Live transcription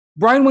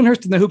Brian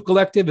Windhurst and the Hoop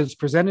Collective is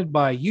presented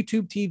by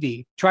YouTube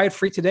TV. Try it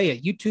free today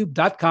at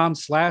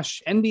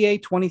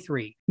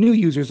youtube.com/NBA23. New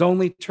users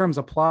only. Terms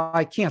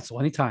apply.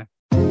 Cancel anytime.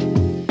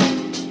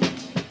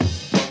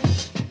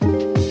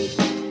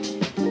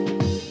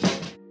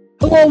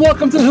 Hello,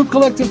 welcome to the Hoop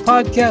Collective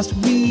podcast.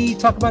 We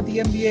talk about the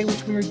NBA,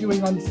 which we were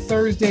doing on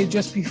Thursday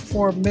just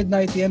before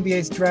midnight. The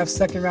NBA's draft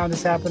second round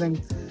is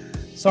happening.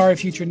 Sorry,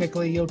 future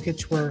Nikola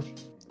Jokic, we're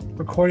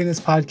recording this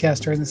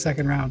podcast during the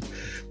second round.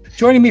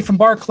 Joining me from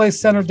Barclays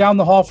Center down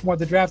the hall from where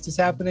the draft is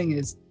happening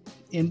is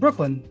in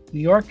Brooklyn, New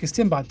York, is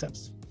Tim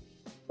Bontemps.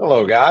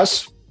 Hello,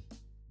 guys.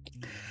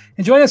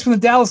 And joining us from the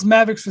Dallas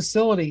Mavericks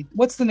facility.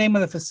 What's the name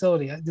of the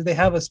facility? Do they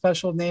have a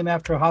special name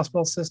after a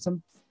hospital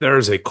system?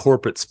 There's a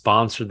corporate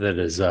sponsor that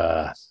is,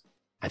 I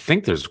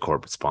think there's a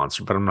corporate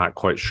sponsor, but I'm not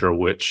quite sure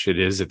which it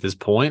is at this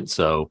point.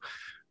 So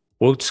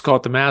we'll just call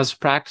it the Mavs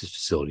practice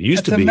facility.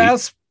 Used to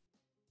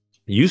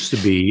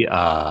be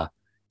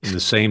in the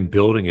same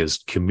building as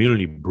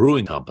Community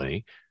Brewing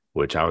Company,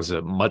 which I was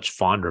much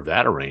fonder of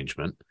that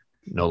arrangement.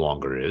 No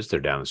longer is.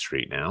 They're down the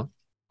street now.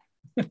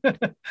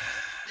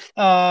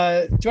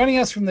 Joining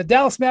us from the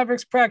Dallas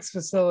Mavericks practice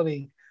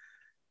facility,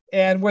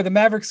 and where the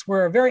Mavericks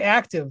were very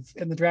active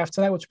in the draft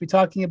tonight, which we'll be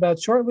talking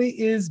about shortly,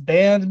 is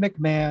Band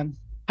McMahon.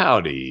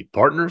 Howdy,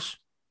 partners.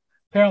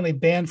 Apparently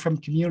banned from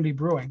Community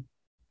Brewing.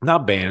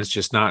 Not banned. It's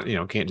just not,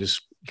 can't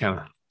just kind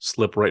of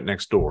slip right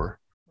next door.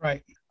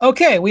 Right.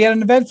 Okay, we had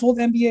an eventful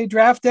NBA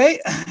draft day.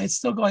 It's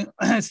still going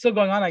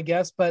on, I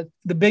guess, but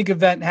the big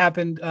event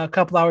happened a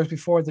couple hours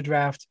before the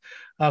draft.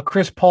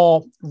 Chris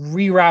Paul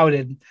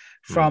rerouted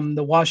from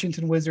the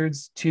Washington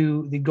Wizards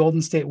to the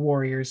Golden State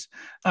Warriors.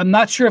 I'm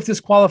not sure if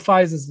this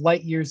qualifies as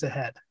light years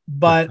ahead,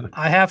 but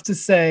I have to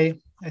say,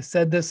 I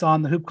said this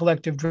on the Hoop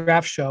Collective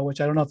draft show,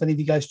 which I don't know if any of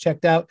you guys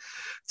checked out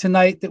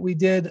tonight that we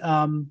did.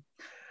 I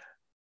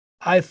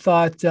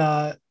thought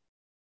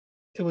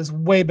it was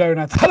way better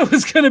than I thought it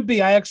was going to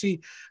be. I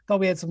actually thought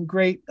we had some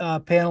great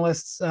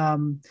panelists.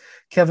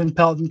 Kevin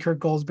Pelton, Kurt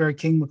Goldsberry,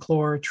 King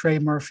McClure, Trey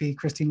Murphy,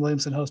 Christine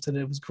Williamson hosted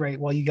it. It was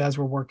great while you guys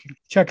were working.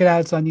 Check it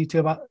out. It's on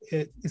YouTube.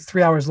 It's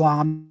 3 hours long.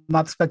 I'm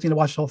not expecting to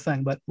watch the whole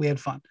thing, but we had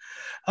fun.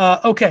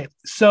 Okay.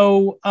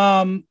 So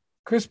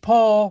Chris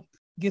Paul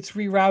gets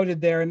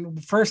rerouted there. And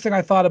the first thing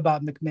I thought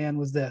about McMahon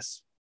was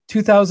this: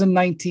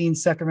 2019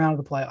 second round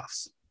of the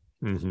playoffs.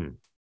 Mm-hmm.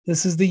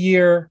 This is the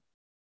year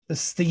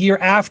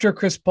after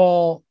Chris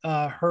Paul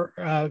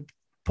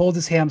pulled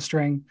his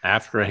hamstring.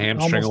 After a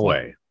hamstring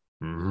away.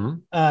 Mm-hmm.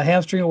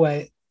 Hamstring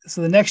away.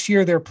 So the next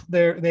year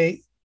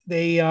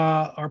they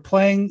are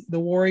playing the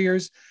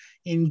Warriors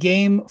in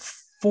Game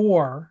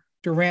 4.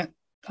 Durant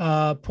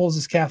pulls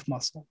his calf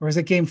muscle, or is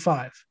it Game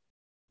 5?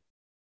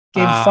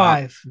 Game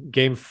 5.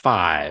 Game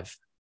 5,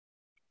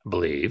 I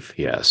believe.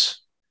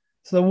 Yes.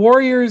 So the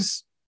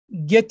Warriors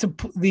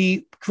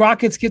the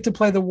Rockets get to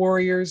play the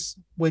Warriors,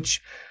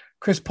 which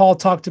Chris Paul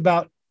talked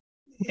about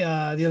the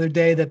other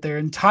day, that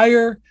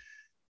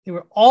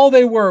all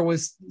they were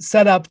was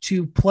set up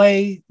to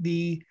play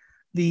the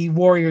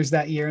Warriors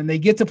that year, and they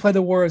get to play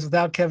the Warriors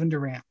without Kevin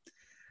Durant.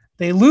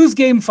 They lose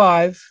Game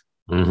 5,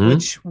 mm-hmm.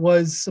 which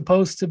was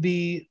supposed to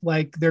be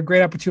like their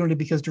great opportunity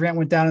because Durant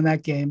went down in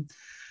that game.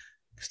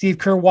 Steve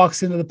Kerr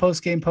walks into the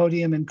post-game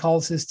podium and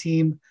calls his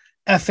team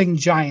effing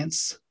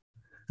giants.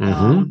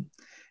 Mm-hmm.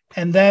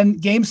 And then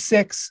Game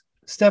 6,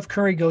 Steph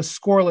Curry goes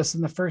scoreless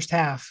in the first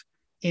half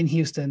in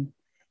Houston,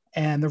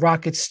 and the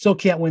Rockets still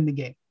can't win the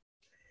game.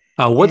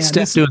 What's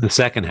Steph do in the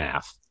second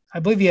half? I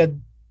believe he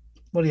had,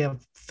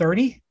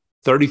 30?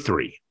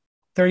 33.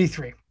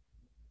 33.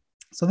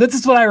 So this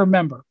is what I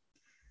remember.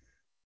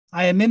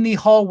 I am in the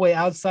hallway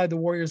outside the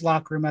Warriors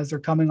locker room as they're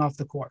coming off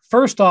the court.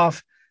 First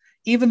off,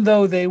 even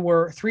though they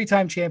were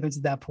 3-time champions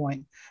at that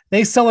point,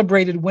 they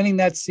celebrated winning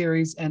that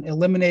series and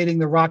eliminating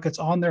the Rockets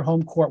on their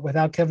home court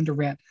without Kevin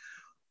Durant,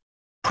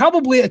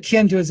 probably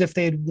akin to as if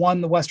they had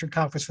won the Western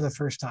Conference for the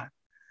first time.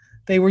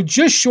 They were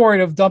just short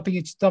of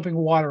dumping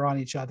water on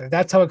each other.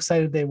 That's how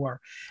excited they were.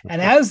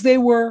 And as they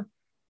were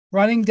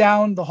running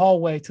down the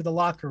hallway to the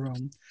locker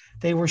room,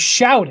 they were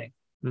shouting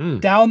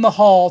down the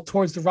hall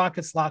towards the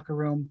Rockets locker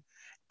room,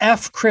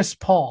 F Chris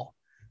Paul,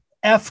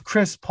 F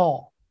Chris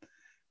Paul.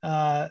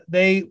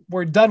 They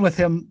were done with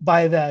him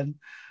by then.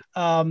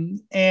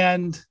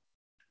 And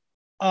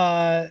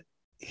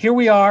here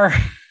we are.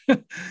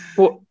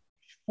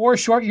 4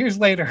 short years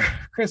later,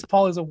 Chris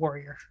Paul is a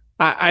Warrior.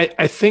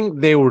 I think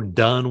they were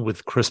done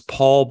with Chris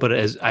Paul, but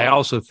as I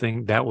also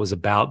think that was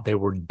about, they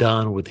were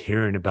done with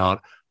hearing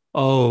about,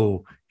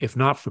 if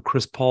not for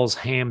Chris Paul's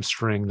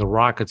hamstring, the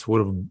Rockets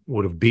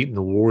would have beaten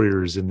the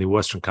Warriors in the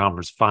Western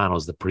Conference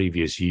Finals the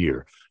previous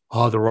year.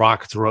 The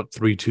Rockets were up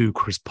 3-2.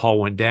 Chris Paul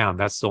went down.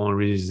 That's the only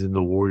reason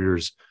the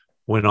Warriors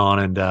went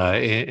on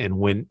and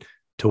went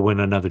to win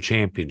another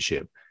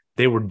championship.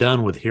 They were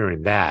done with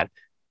hearing that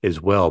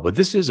as well. But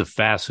this is a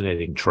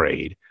fascinating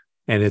trade,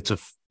 and it's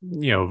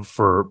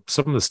for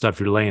some of the stuff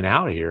you're laying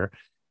out here,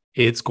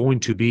 it's going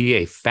to be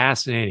a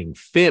fascinating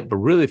fit. But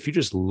really, if you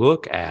just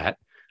look at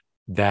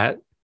that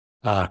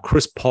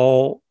Chris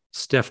Paul,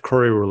 Steph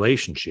Curry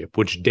relationship,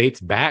 which dates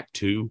back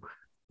to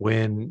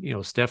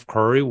when, Steph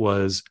Curry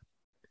was,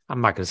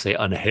 I'm not going to say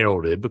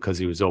unheralded because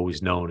he was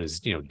always known as,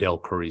 Del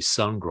Curry's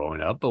son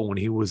growing up, but when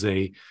he was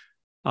a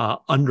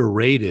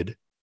underrated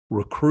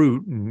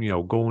recruit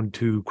and, going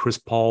to Chris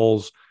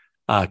Paul's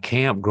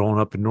camp growing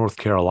up in North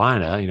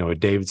Carolina,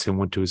 Davidson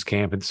went to his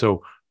camp. And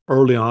so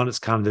early on, it's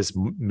kind of this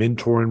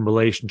mentoring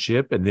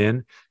relationship. And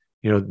then,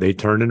 they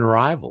turned into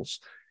rivals.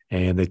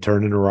 And they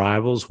turned into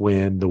rivals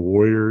when the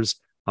Warriors,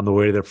 on the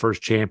way to their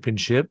first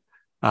championship,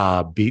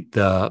 beat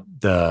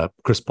the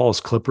Chris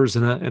Paul's Clippers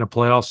in a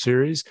playoff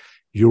series.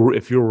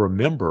 If you'll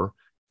remember,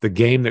 the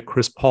game that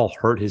Chris Paul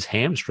hurt his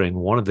hamstring,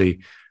 one of the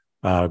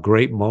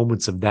great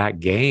moments of that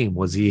game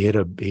was he hit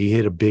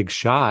a big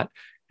shot,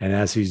 and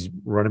as he's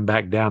running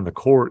back down the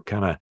court,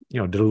 kind of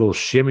did a little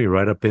shimmy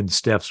right up in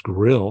Steph's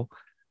grill,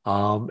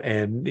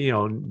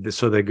 and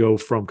so they go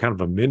from kind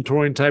of a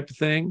mentoring type of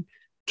thing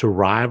to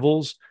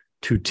rivals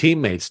to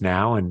teammates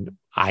now, and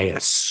I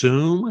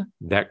assume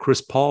that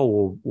Chris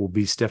Paul will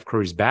be Steph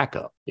Curry's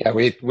backup. Yeah,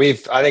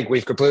 I think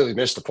we've completely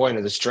missed the point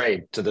of this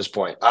trade to this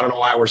point. I don't know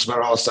why we're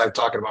spending all this time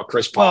talking about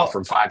Chris Paul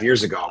from 5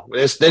 years ago.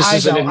 This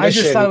is an admission. I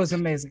just thought it was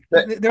amazing.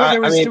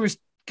 There was.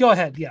 Go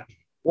ahead. Yeah.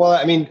 Well,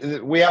 I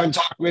mean, we haven't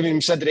even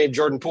said the name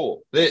Jordan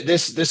Poole.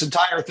 This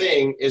entire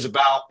thing is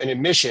about an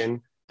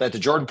admission that the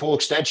Jordan Poole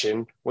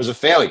extension was a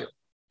failure,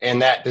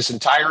 and that this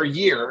entire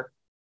year,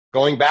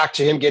 going back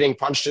to him getting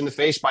punched in the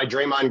face by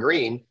Draymond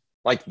Green,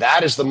 like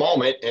that is the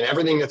moment, and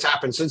everything that's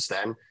happened since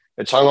then,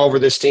 it's hung over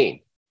this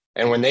team.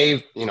 And when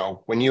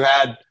when you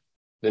had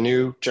the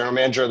new general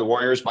manager of the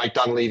Warriors, Mike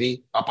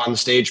Dunleavy, up on the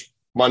stage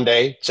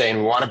Monday saying,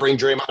 we want to bring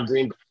Draymond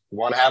Green back, we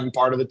want to have him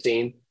part of the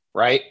team,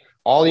 right?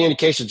 All the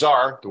indications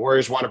are the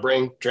Warriors want to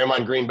bring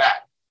Draymond Green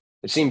back.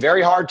 It seemed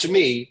very hard to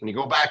me when you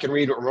go back and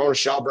read what Ramona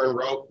Shelburne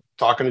wrote,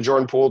 talking to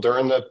Jordan Poole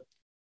during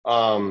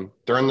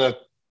the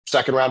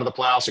second round of the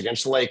playoffs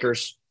against the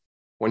Lakers.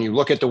 When you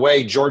look at the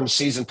way Jordan's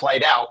season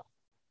played out,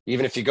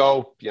 even if you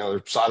go,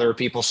 there were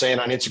people saying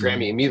on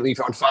Instagram, he immediately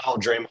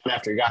unfollowed Draymond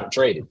after he got him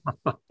traded.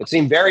 It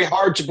seemed very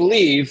hard to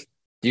believe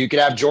you could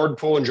have Jordan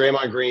Poole and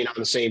Draymond Green on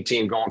the same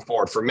team going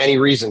forward for many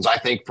reasons. I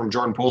think from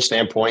Jordan Poole's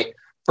standpoint,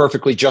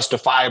 perfectly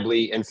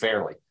justifiably and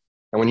fairly.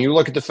 And when you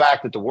look at the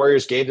fact that the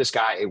Warriors gave this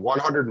guy a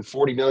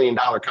 $140 million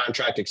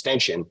contract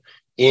extension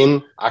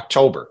in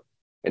October,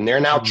 and they're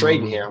now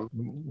trading him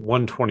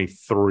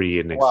 123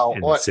 in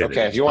incentives.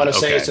 Okay, if you want to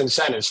say it's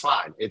incentives,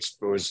 fine. It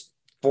was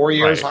 4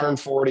 years, right.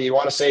 140. You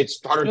want to say it's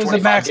 125. It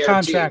was a max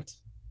contract.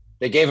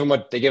 They gave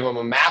him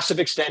a massive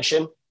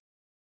extension,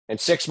 and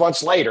 6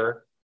 months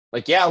later,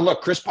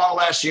 look, Chris Paul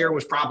last year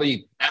was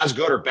probably as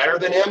good or better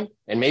than him,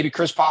 and maybe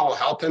Chris Paul will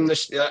help him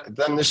this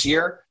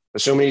year,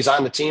 assuming he's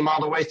on the team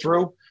all the way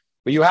through.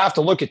 But you have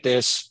to look at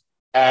this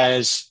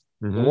as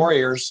the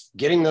Warriors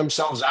getting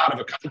themselves out of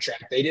a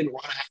contract they didn't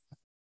want to have.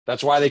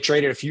 That's why they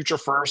traded a future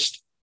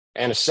first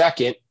and a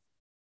second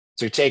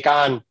to take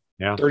on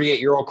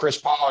 38-year-old Chris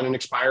Paul on an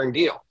expiring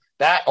deal.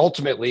 That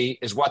ultimately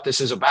is what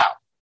this is about.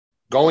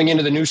 Going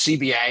into the new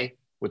CBA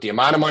with the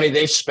amount of money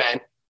they've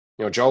spent,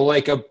 Joe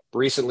Lacob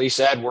recently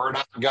said, we're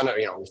not going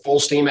to, full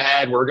steam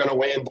ahead. We're going to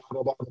win, blah,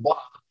 blah, blah, blah,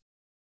 blah.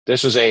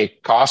 This was a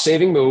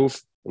cost-saving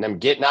move and them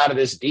getting out of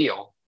this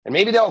deal. And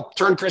maybe they'll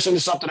turn Chris into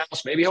something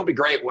else. Maybe he'll be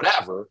great,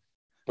 whatever.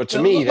 But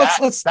to me,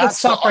 that's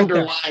the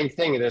underlying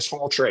thing of this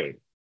whole trade.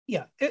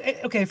 Yeah.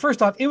 Okay.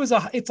 First off,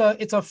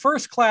 it's a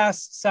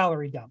first-class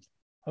salary dump.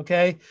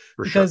 Okay.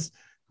 Because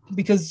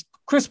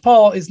Chris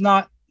Paul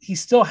he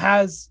still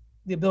has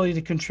the ability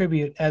to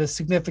contribute at a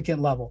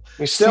significant level.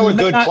 He's still a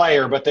good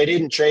player, but they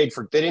didn't trade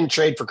for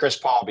Chris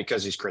Paul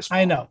because he's Chris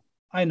Paul.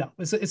 I know.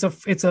 It's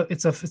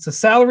a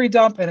salary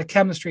dump and a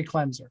chemistry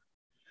cleanser.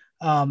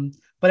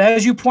 But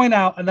as you point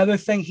out, another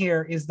thing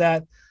here is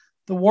that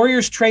the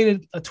Warriors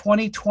traded a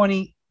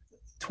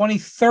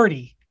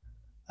 2030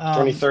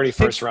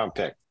 first round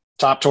pick,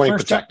 top 20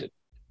 protected.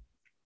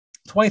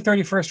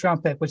 2030 first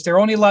round pick, which they're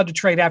only allowed to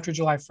trade after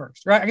July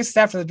 1st, right? I guess it's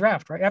after the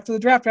draft, right? After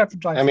July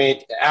 1st. I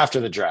mean, after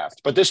the draft.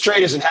 But this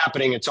trade isn't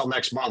happening until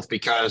next month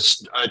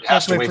because it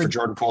has to wait for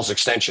Jordan Poole's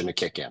extension to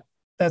kick in.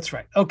 That's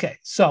right. Okay.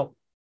 So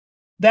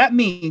that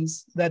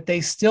means that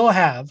they still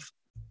have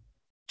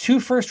 2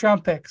 first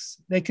round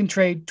picks. They can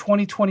trade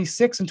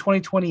 2026 and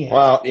 2028.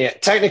 Well, yeah,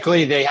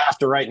 technically they have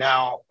to right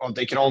now.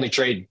 They can only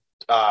trade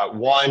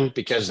one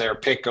because their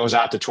pick goes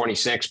out to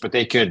 26, but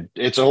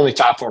it's only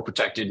top 4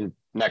 protected in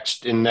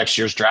next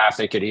year's draft.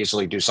 They could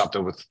easily do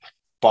something with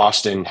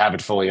Boston, have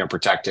it fully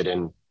unprotected,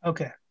 and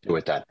do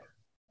it then.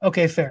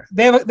 Okay, fair.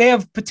 They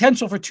have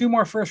potential for 2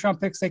 more first round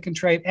picks they can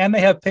trade, and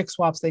they have pick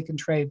swaps they can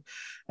trade.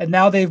 And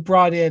now they've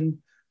brought in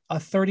a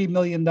 $30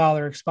 million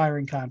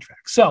expiring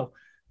contract. So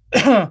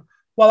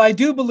while I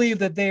do believe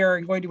that they are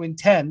going to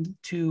intend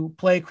to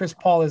play Chris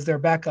Paul as their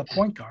backup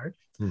point guard,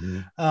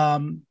 even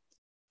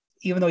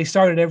though he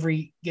started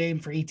every game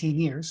for 18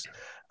 years,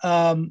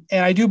 and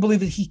I do believe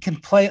that he can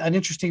play an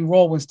interesting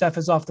role when Steph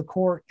is off the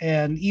court,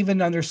 and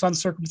even under some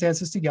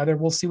circumstances together.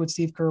 We'll see what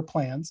Steve Kerr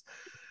plans.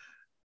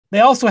 They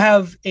also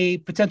have a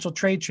potential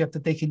trade chip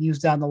that they can use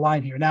down the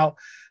line here. Now,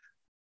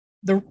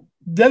 the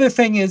other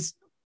thing is,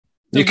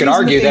 you could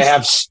argue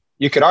they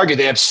you could argue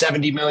they have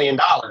 $70 million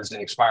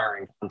in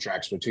expiring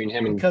contracts between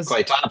him and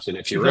Klay Thompson,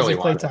 if you really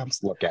want to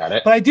look at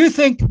it. But I do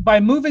think by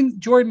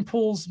moving Jordan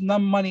Poole's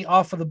money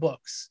off of the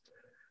books,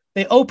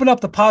 they open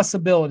up the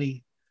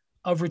possibility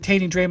of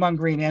retaining Draymond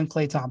Green and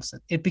Klay Thompson.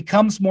 It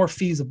becomes more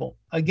feasible.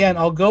 Again,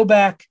 I'll go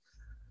back.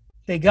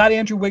 They got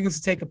Andrew Wiggins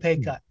to take a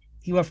pay cut.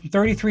 He went from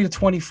 33 to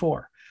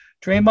 24.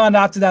 Draymond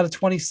opted out of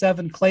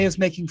 27. Klay is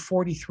making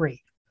 43.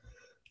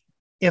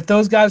 If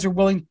those guys are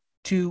willing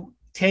to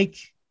take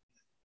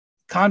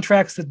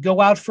contracts that go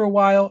out for a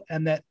while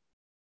and that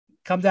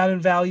come down in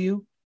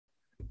value,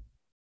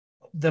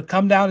 the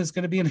come down is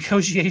going to be a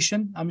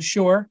negotiation, I'm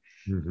sure,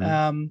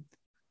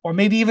 or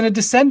maybe even a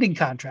descending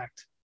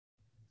contract.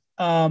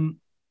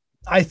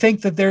 I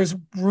think that there's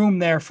room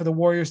there for the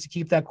Warriors to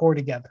keep that core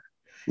together.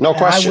 No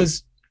question.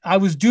 I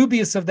was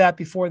dubious of that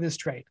before this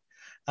trade.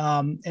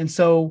 And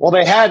so, well,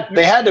 they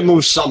had to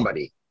move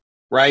somebody,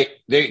 right?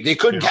 They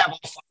couldn't have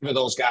all 5 of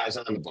those guys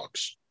on the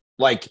books.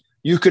 Like,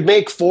 you could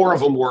make 4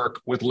 of them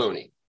work with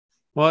Looney.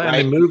 Well, and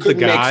they moved the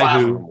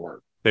guy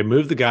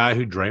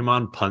who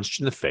Draymond punched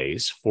in the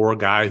face for a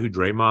guy who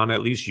Draymond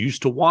at least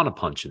used to want to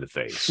punch in the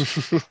face.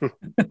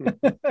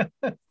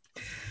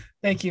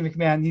 Thank you,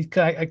 McMahon.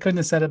 I couldn't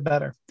have said it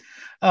better.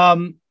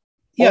 Well,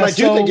 I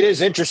do think it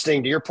is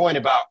interesting to your point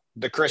about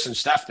the Chris and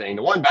Steph thing.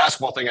 The one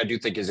basketball thing I do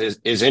think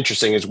is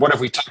interesting is what have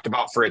we talked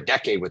about for a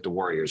decade with the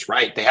Warriors,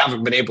 right? They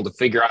haven't been able to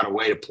figure out a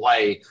way to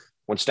play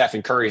when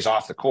Stephen Curry is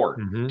off the court.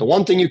 The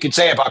one thing you could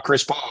say about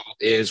Chris Paul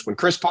is when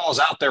Chris Paul is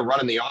out there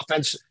running the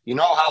offense, you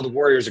know how the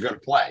Warriors are going to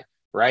play,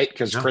 right?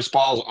 Because Chris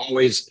Paul is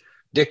always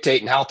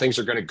dictating how things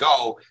are going to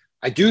go.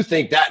 I do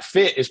think that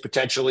fit is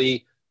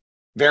potentially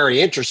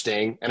very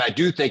interesting, and I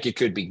do think it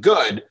could be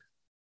good.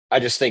 I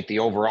just think the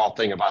overall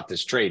thing about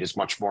this trade is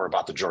much more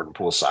about the Jordan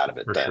Poole side of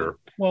it. Sure.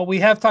 Well, we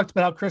have talked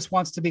about how Chris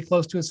wants to be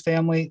close to his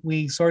family.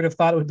 We sort of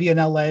thought it would be in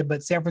LA,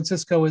 but San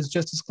Francisco is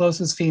just as close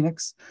as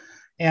Phoenix.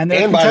 And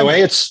by the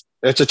way, it's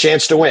a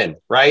chance to win,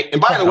 right? And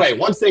by the way,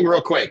 one thing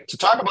real quick, to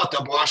talk about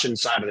the Washington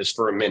side of this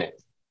for a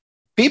minute.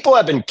 People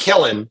have been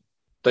killing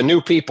the new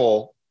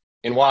people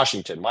in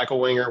Washington, Michael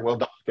Winger, Will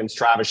Dawkins,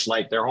 Travis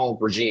Schlenk, their whole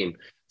regime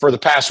for the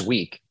past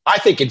week. I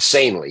think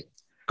insanely.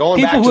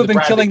 People who have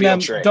been killing them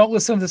don't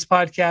listen to this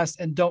podcast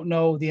and don't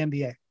know the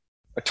NBA.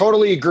 I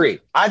totally agree.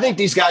 I think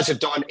these guys have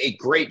done a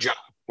great job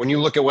when you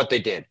look at what they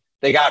did.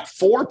 They got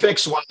 4 pick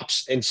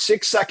swaps and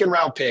 6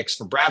 second-round picks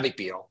for Bradley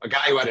Beal, a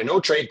guy who had a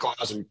no-trade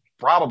clause and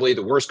probably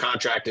the worst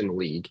contract in the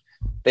league.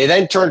 They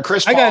then turned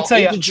Chris Paul. I got to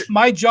tell you,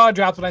 my jaw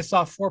dropped when I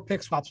saw 4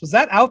 pick swaps. Was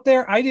that out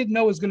there? I didn't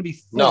know it was going to be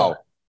 4.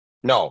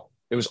 No.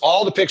 It was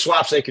all the pick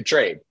swaps they could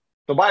trade.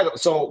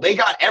 So they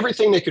got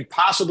everything they could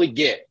possibly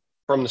get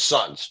from the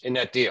Suns in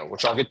that deal,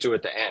 which I'll get to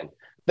at the end.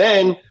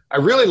 Then I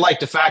really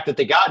like the fact that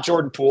they got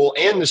Jordan Poole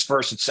and this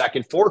first and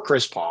second for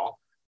Chris Paul,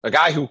 a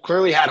guy who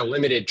clearly had a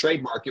limited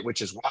trade market,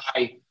 which is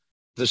why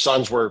the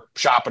Suns were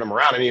shopping him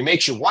around. I mean, it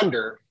makes you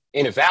wonder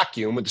in a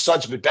vacuum, would the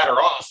Suns have been better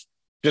off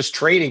just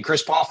trading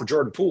Chris Paul for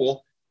Jordan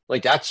Poole?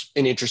 Like, that's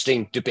an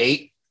interesting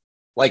debate.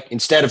 Like,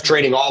 instead of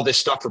trading all this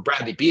stuff for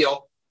Bradley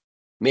Beal,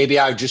 maybe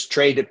I would just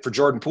trade it for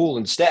Jordan Poole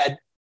instead.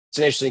 It's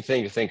an interesting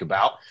thing to think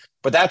about.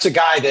 But that's a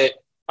guy that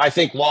I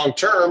think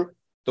long-term,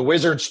 the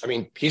Wizards, I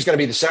mean, he's going to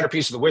be the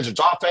centerpiece of the Wizards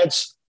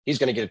offense. He's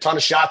going to get a ton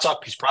of shots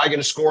up. He's probably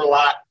going to score a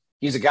lot.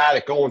 He's a guy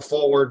that going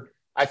forward,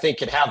 I think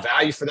can have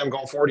value for them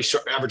going forward. He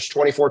averaged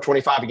 24,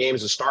 25 a game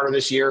as a starter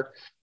this year.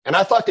 And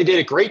I thought they did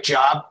a great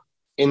job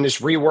in this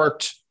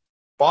reworked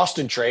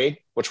Boston trade,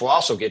 which we'll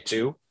also get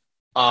to.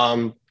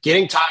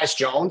 Getting Tyus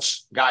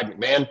Jones, a guy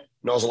McMahon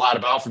knows a lot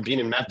about from being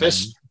in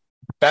Memphis.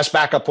 Best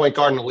backup point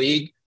guard in the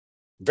league.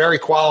 Very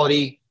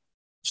quality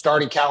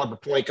starting caliber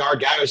point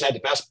guard. Guy who's had the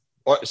best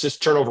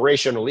assist turnover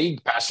ratio in the league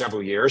the past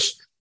several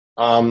years.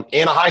 And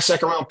a high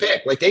second round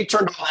pick. Like, they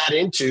turned all that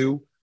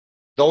into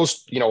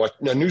those,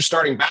 a new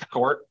starting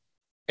backcourt,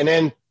 and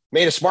then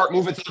made a smart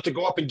move and thought to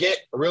go up and get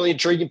a really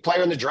intriguing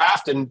player in the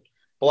draft and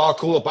Bilal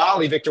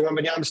Coulibaly, Victor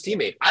Wembanyama's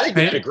teammate. I think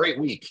they had a great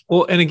week.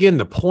 Well, and again,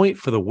 the point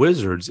for the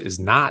Wizards is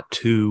not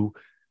to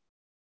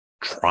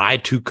try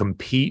to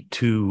compete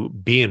to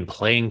be in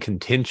playing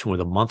contention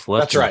with a month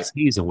left in the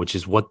season, which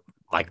is what,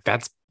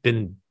 that's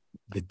been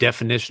the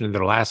definition of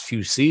their last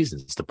few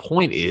seasons. The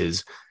point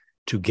is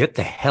to get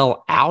the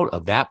hell out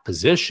of that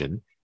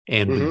position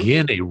and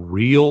begin a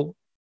real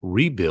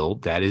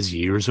rebuild that is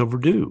years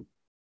overdue.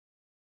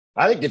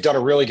 I think they've done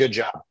a really good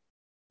job.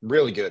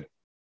 Really good.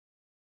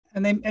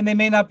 And they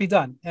may not be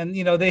done. And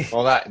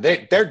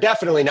they're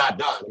definitely not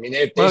done. I mean,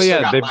 they've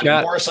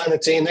got Morris on the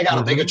team. They got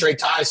a bigger trade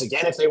Tyus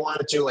again if they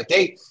wanted to. Like,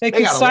 they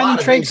got a lot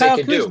of things they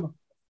could do.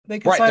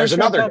 There's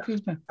another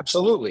guy.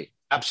 Absolutely.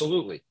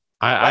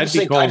 I'd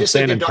be calling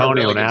San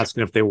Antonio and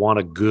asking if they want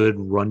a good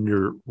run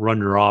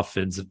your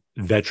offense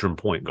veteran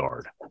point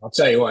guard. I'll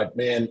tell you what,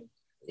 man.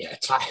 Yeah,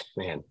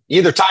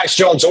 either Tyus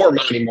Jones or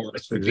Monty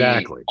Morris would be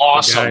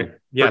awesome.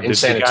 In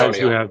San Antonio,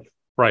 who have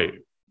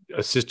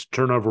assist to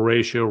turnover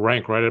ratio,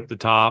 rank right up the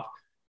top.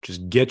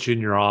 Just get you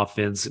in your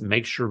offense.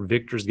 Make sure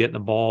Victor's getting the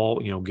ball.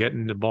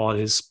 Getting the ball at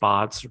his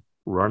spots,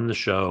 running the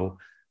show.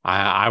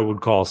 I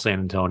would call San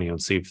Antonio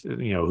and see if,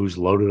 who's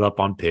loaded up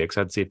on picks.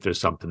 I'd see if there's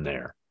something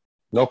there.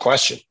 No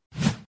question.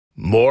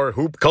 More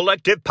Hoop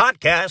Collective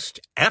podcast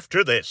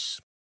after this.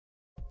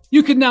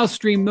 You can now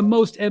stream the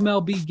most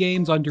MLB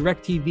games on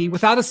DirecTV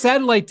without a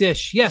satellite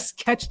dish. Yes,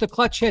 catch the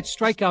clutch hits,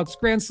 strikeouts,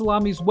 grand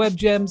salamis, web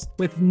gems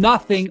with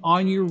nothing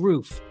on your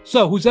roof.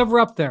 So who's ever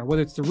up there,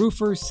 whether it's the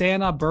roofers,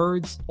 Santa,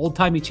 birds,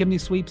 old-timey chimney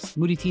sweeps,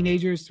 moody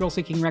teenagers,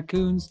 thrill-seeking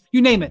raccoons,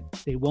 you name it,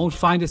 they won't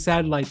find a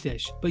satellite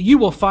dish. But you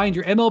will find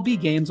your MLB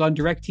games on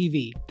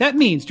DirecTV. That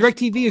means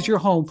DirecTV is your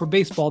home for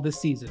baseball this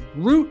season.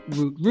 Root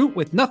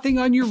with nothing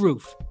on your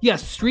roof.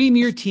 Yes, stream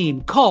your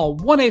team. Call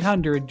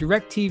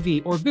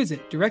 1-800-DirecTV or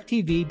visit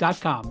DirecTV.com.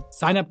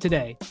 Sign up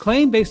today.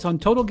 Claim based on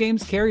total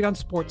games carried on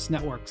sports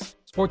networks.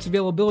 Sports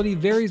availability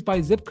varies by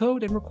zip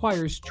code and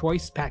requires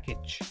choice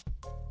package.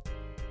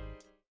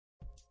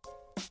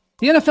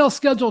 The NFL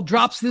schedule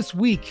drops this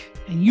week,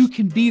 and you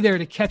can be there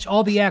to catch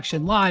all the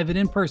action live and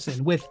in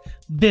person with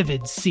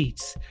Vivid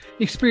Seats.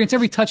 Experience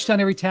every touchdown,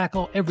 every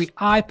tackle, every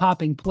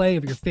eye-popping play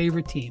of your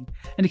favorite team.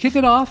 And to kick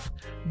it off,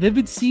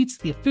 Vivid Seats,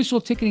 the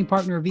official ticketing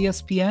partner of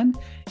ESPN,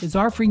 is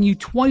offering you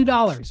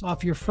 $20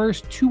 off your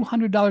first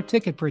 $200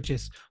 ticket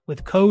purchase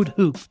with code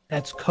HOOP.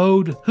 That's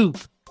code HOOP.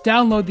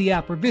 Download the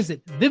app or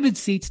visit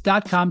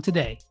vividseats.com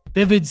today.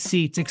 Vivid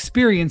Seats.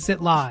 Experience it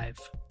live.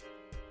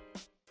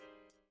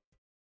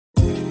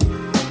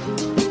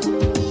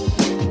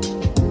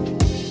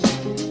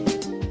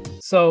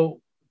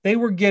 So they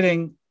were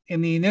getting,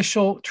 in the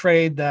initial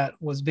trade that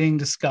was being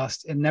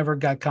discussed and never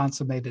got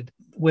consummated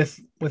with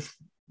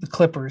the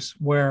Clippers,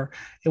 where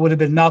it would have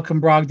been Malcolm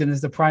Brogdon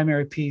as the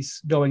primary piece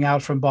going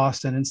out from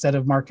Boston instead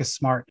of Marcus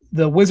Smart.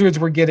 The Wizards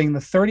were getting the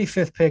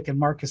 35th pick and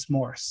Marcus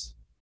Morris.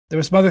 There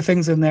were some other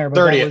things in there, but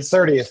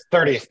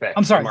 30th pick.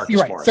 I'm sorry, Marcus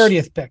you're right. Morris.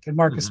 30th pick and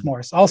Marcus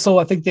Morris. Also,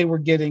 I think they were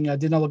getting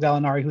Danilo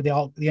Gallinari, who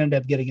they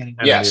ended up getting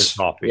anyway. Yes.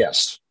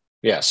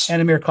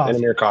 And Amir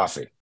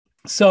Coffey.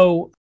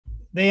 So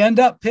they end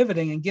up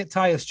pivoting and get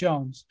Tyus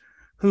Jones,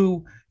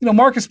 who,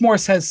 Marcus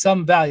Morris has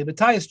some value, but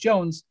Tyus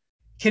Jones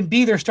can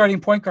be their starting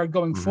point guard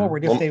going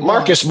forward if they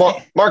want.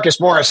 Marcus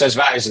Morris has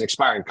value as an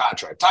expiring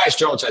contract. Tyus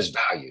Jones has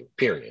value,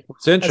 period.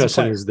 What's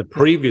interesting is the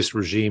previous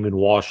regime in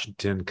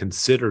Washington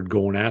considered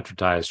going after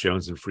Tyus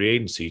Jones in free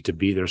agency to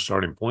be their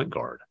starting point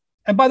guard.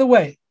 And by the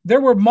way, there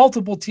were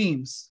multiple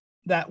teams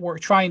that were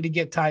trying to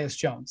get Tyus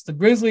Jones. The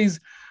Grizzlies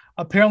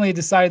apparently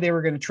decided they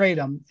were going to trade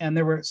him, and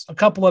there were a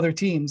couple other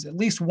teams, at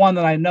least one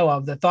that I know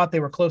of, that thought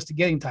they were close to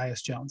getting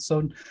Tyus Jones.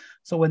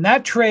 So when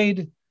that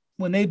trade,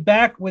 when the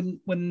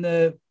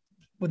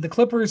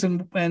Clippers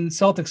and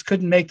Celtics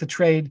couldn't make the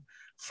trade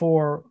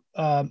for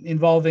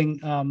involving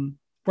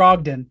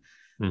Brogdon,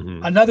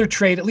 another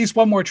trade, at least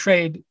one more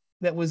trade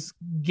that was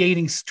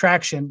gaining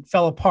traction,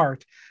 fell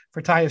apart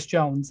for Tyus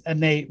Jones,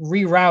 and they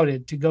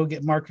rerouted to go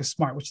get Marcus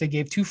Smart, which they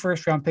gave 2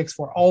 first-round picks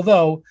for.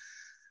 Although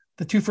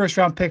the 2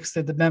 first-round picks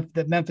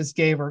that Memphis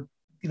gave are,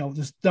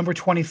 just number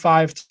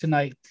 25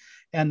 tonight,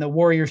 and the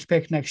Warriors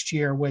pick next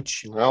year,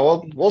 which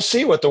we'll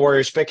see what the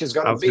Warriors pick is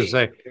going to be.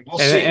 We'll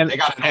see. They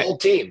got an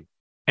old team.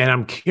 And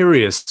I'm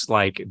curious,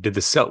 would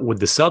the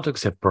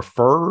Celtics have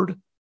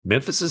preferred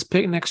Memphis's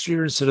pick next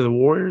year instead of the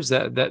Warriors?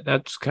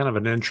 That's kind of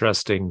an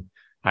interesting.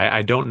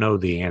 I don't know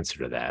the answer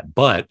to that,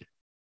 but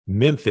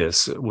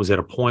Memphis was at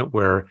a point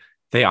where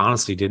they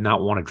honestly did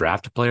not want to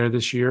draft a player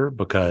this year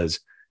because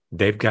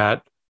they've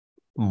got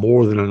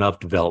more than enough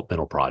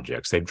developmental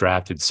projects. They've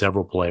drafted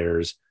several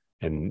players,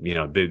 and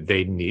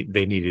they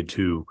needed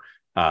to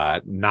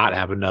not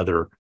have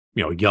another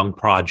young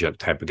project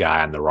type of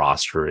guy on the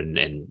roster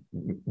and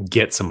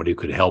get somebody who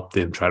could help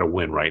them try to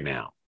win right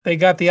now. They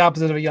got the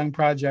opposite of a young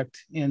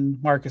project in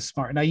Marcus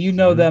Smart.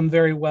 Now, them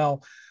very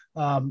well,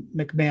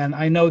 McMahon.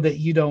 I know that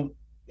you don't.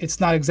 It's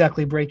not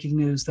exactly breaking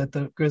news that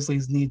the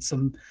Grizzlies needed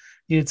some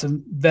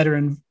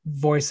veteran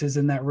voices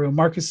in that room.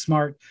 Marcus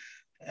Smart,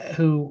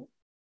 who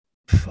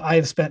I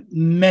have spent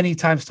many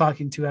times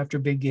talking to after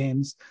big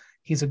games.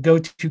 He's a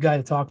go-to guy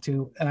to talk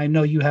to, and I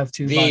know you have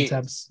too. The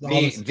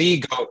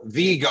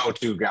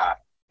go-to guy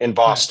in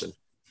Boston,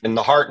 in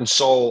the heart and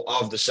soul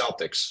of the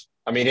Celtics.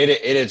 I mean,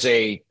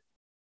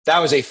 that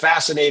was a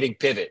fascinating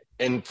pivot,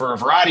 and for a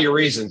variety of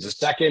reasons. The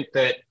second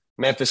that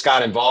Memphis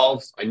got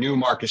involved, I knew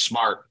Marcus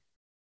Smart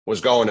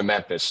was going to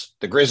Memphis.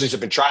 The Grizzlies have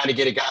been trying to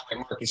get a guy like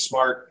Marcus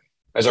Smart,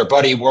 as our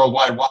buddy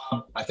Worldwide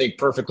Wob, I think,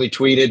 perfectly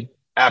tweeted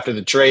after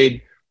the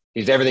trade.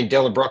 He's everything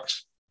Dylan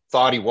Brooks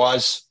thought he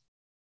was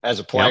as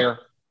a player. Yep.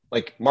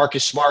 Like,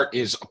 Marcus Smart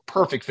is a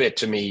perfect fit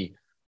to me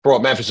for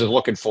what Memphis is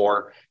looking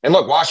for. And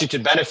look,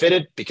 Washington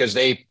benefited because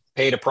they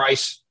paid a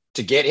price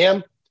to get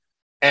him.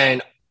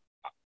 And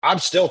I'm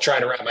still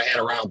trying to wrap my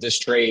head around this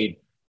trade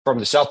from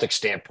the Celtics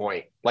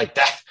standpoint. Like,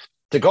 that,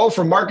 to go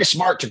from Marcus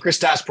Smart to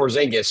Kristaps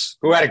Porzingis,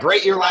 who had a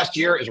great year last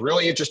year, is a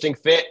really interesting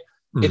fit.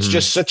 It's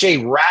just such a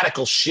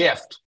radical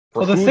shift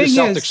for who the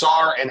Celtics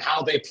are and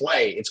how they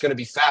play. It's going to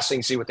be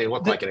fascinating to see what they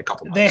look like in a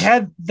couple months.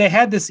 They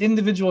had this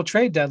individual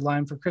trade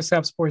deadline for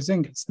Kristaps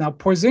Porzingis. Now,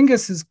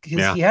 Porzingis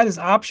he had his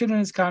option in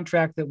his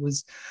contract that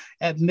was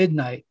at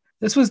midnight.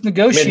 This was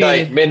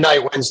negotiated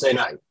midnight Wednesday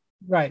night.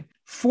 Right.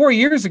 4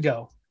 years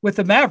ago. with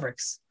the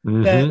Mavericks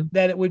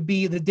that it would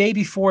be the day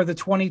before the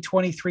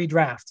 2023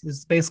 draft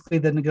is basically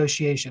the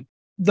negotiation.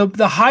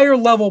 The higher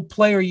level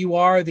player you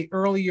are, the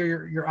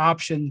earlier your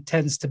option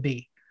tends to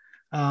be.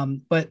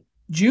 But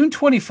June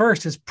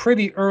 21st is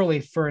pretty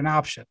early for an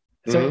option.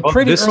 So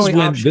this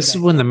is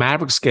when the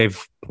Mavericks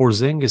gave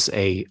Porzingis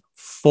a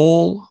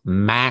full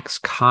max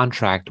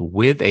contract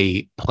with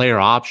a player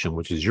option,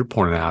 which, as you're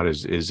pointing out,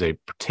 is a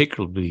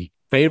particularly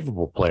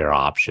favorable player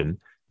option,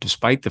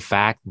 despite the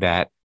fact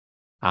that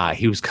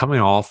he was coming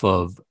off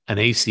of an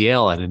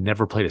ACL and had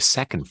never played a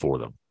second for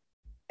them.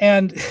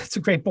 And it's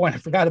a great point. I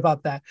forgot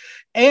about that.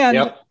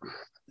 And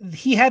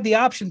he had the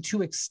option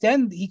to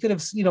extend. He could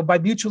have, by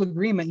mutual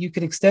agreement, you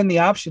could extend the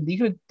option. You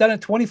could have done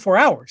it 24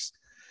 hours.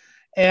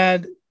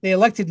 And they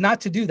elected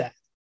not to do that.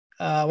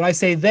 When I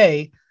say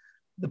they,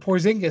 the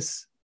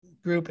Porzingis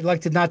group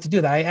elected not to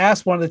do that. I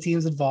asked one of the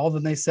teams involved,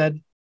 and they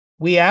said,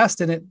 we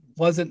asked, and it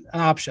wasn't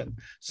an option.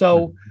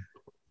 So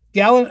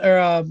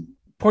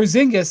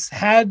Porzingis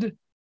had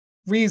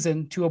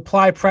reason to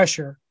apply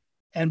pressure,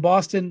 and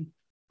Boston,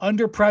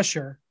 under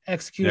pressure,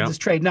 executed this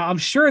trade. Now, I'm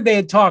sure they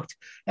had talked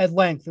at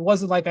length. It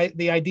wasn't like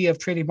the idea of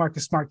trading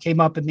Marcus Smart came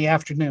up in the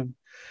afternoon.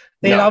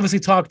 They had obviously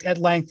talked at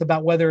length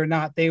about whether or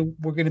not they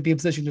were going to be in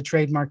position to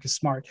trade Marcus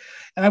Smart.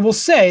 And I will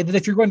say that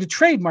if you're going to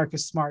trade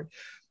Marcus Smart,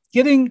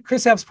 getting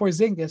Kristaps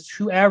Porzingis,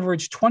 who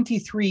averaged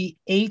 23,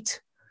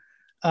 8,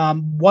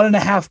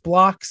 1.5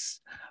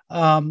 blocks,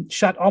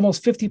 shot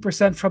almost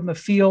 50% from the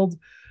field,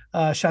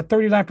 shot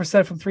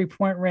 39% from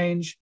 3-point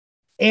range,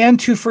 and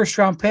 2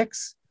 first-round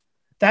picks,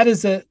 that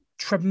is a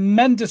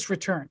tremendous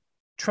return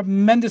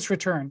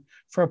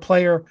for a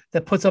player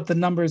that puts up the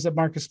numbers that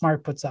Marcus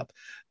Smart puts up.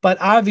 But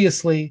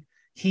obviously,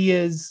 he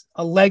is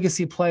a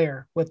legacy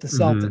player with the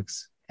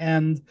Celtics,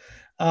 and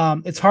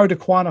it's hard to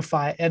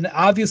quantify. And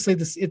obviously,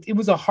 it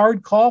was a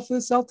hard call for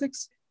the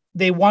Celtics.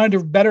 They wanted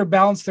to better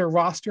balance their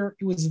roster.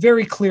 It was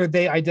very clear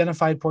they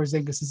identified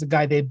Porzingis as a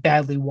guy they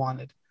badly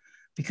wanted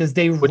because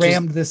they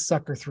rammed this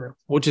sucker through.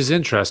 Which is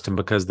interesting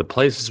because the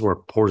places where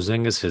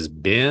Porzingis has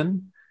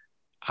been,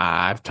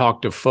 I've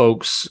talked to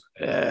folks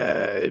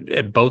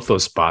at both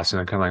those spots, and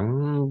they're kind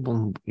of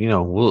like,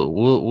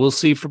 we'll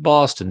see for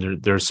Boston.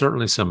 There's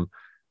certainly some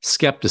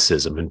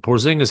skepticism, and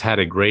Porzingis had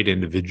a great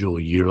individual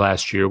year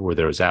last year where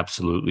there was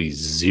absolutely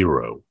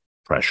zero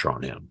pressure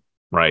on him,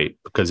 right?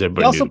 Because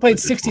everybody also played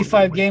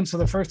 65 games for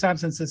the first time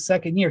since his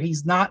second year.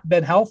 He's not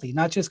been healthy,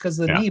 not just because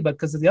of the knee, but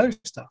because of the other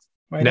stuff.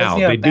 Right now,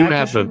 they do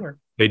have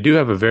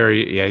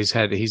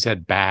he's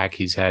had back,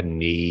 he's had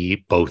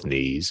knee, both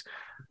knees.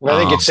 Well,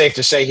 I think it's safe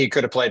to say he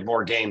could have played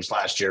more games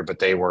last year, but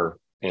they were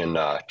in,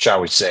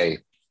 shall we say,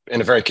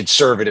 in a very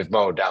conservative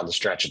mode down the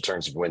stretch in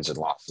terms of wins and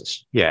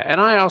losses. Yeah,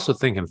 and I also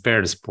think, in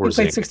fairness, Porzingis,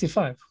 he played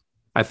 65.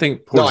 I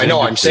think. No, I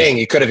know. I'm saying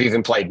he could have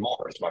even played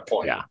more. Is my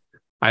point. Yeah,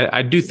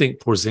 I do think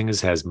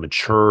Porzingis has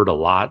matured a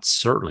lot,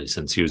 certainly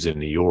since he was in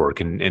New York,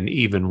 and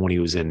even when he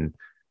was in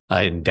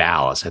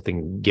Dallas. I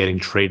think getting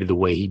traded the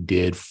way he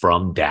did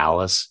from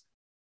Dallas,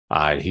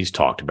 he's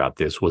talked about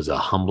this, was a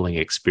humbling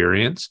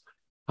experience.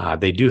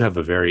 They do have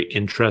a very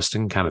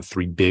interesting kind of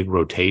 3 big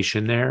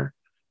rotation there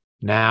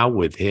now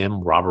with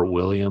him, Robert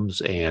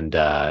Williams, and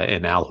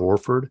Al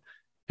Horford.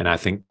 And I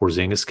think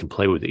Porzingis can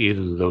play with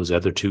either of those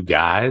other 2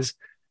 guys.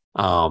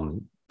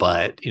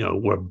 But,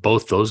 where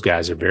both those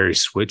guys are very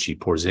switchy,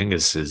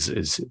 Porzingis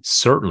is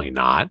certainly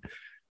not.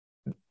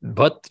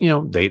 But,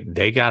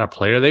 they got a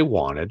player they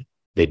wanted.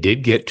 They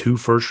did get 2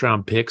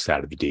 first-round picks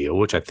out of the deal,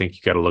 which I think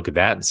you got to look at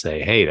that and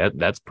say, hey,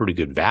 that's pretty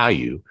good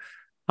value.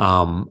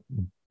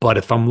 But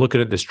if I'm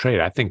looking at this trade,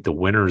 I think the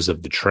winners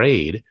of the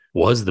trade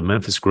was the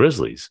Memphis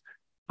Grizzlies,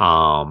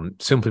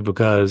 simply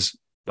because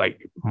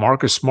like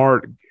Marcus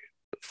Smart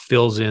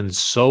fills in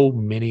so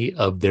many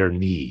of their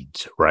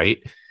needs, right?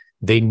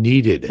 They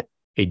needed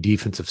a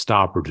defensive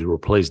stopper to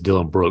replace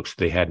Dillon Brooks.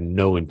 They had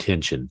no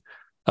intention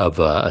of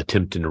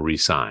attempting to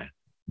re-sign.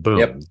 Boom.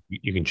 Yep.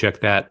 You can check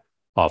that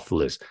off the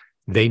list.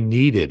 They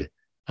needed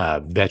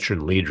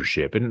veteran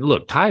leadership. And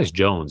look, Tyus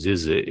Jones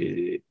is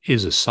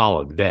a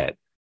solid vet.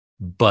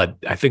 But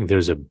I think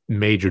there's a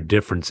major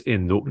difference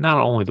in not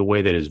only the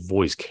way that his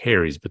voice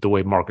carries, but the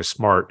way Marcus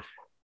Smart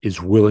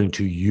is willing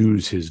to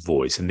use his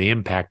voice and the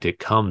impact that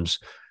comes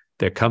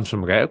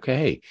from a guy. Okay,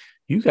 hey,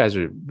 you guys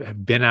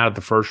have been out of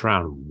the first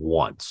round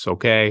once.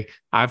 Okay,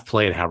 I've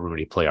played however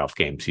many playoff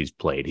games he's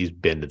played. He's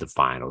been to the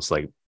finals.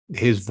 Like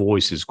his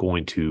voice is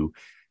going to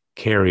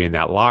carry in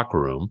that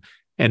locker room.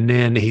 And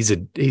then he's a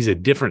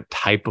different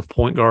type of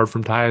point guard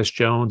from Tyus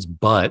Jones,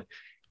 but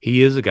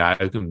he is a guy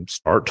who can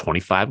start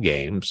 25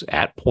 games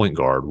at point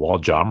guard while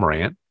John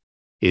Morant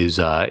is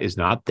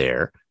not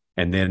there,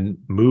 and then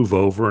move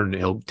over and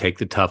he'll take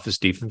the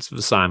toughest defensive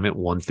assignment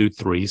 1 through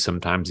 3,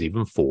 sometimes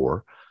even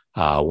 4,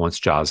 once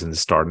Ja's in the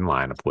starting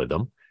lineup with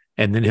him,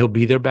 and then he'll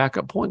be their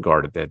backup point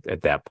guard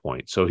at that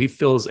point. So he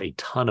fills a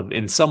ton of.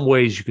 In some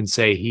ways, you can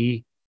say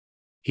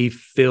he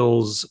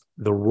fills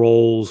the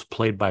roles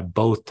played by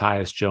both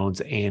Tyus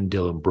Jones and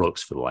Dillon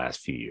Brooks for the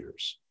last few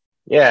years.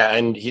 Yeah,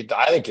 and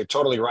I think you're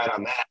totally right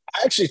on that.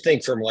 I actually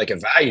think from like a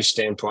value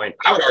standpoint,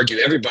 I would argue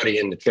everybody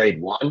in the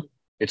trade won,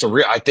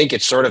 I think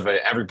it's sort of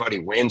a everybody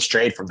wins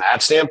trade from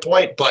that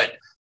standpoint, but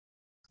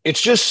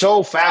it's just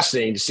so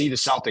fascinating to see the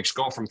Celtics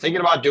go from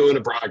thinking about doing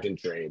a Brogdon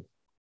trade,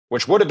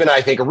 which would have been,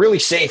 I think, a really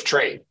safe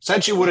trade.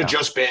 Essentially would have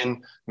just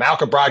been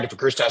Malcolm Brogdon for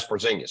Kristaps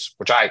Porzingis,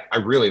 which I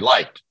really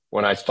liked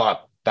when I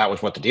thought that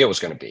was what the deal was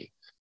going to be.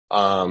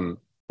 And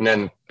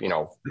then,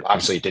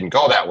 obviously it didn't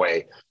go that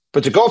way.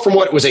 But to go from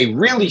what was a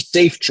really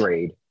safe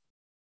trade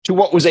to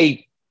what was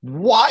a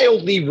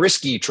wildly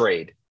risky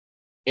trade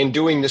in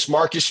doing this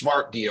Marcus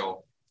Smart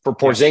deal for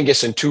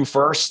Porzingis and 2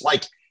 firsts,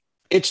 like,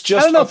 it's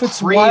just, I don't know if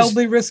it's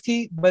wildly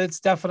risky, but it's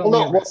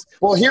definitely a risk.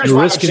 Well, here's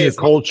why risking the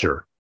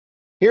culture.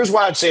 Here's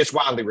why I'd say it's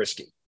wildly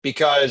risky,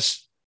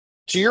 because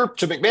to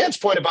McMahon's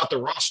point about the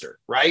roster,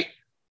 right?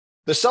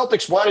 The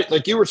Celtics wanted,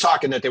 like you were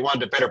talking, that they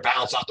wanted to better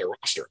balance out their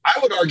roster. I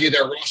would argue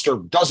their roster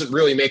doesn't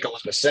really make a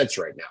lot of sense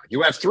right now.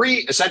 You have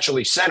 3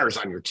 essentially centers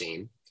on your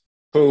team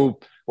who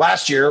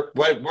last year,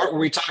 what were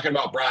we talking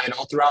about, Brian,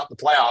 all throughout the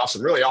playoffs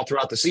and really all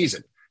throughout the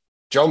season?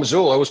 Joe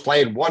Mazzulla was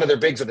playing one of their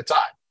bigs at a time,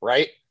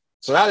 right?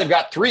 So now they've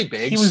got 3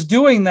 bigs. He was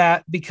doing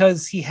that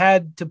because he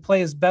had to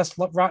play his best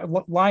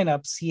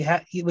lineups.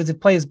 He was to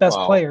play his best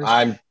players.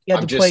 He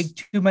had to play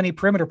too many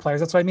perimeter players.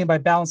 That's what I mean by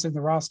balancing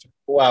the roster.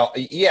 Well,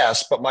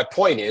 yes, but my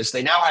point is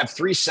they now have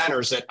 3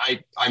 centers that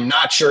I'm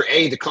not sure,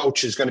 A, the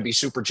coach is going to be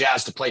super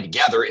jazzed to play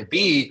together, and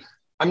B,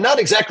 I'm not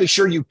exactly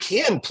sure you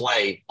can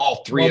play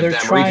all 3 of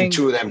them or even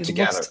 2 of them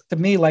together. Looks to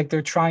me like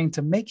they're trying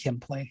to make him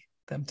play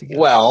them together.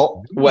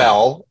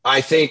 Well, I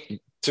think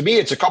 – to me,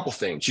 it's a couple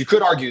things. You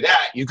could argue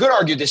that. You could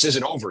argue this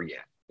isn't over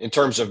yet in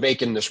terms of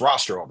making this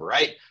roster over,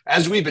 right?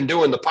 As we've been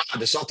doing the pod,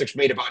 the Celtics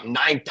made about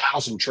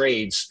 9,000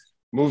 trades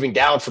moving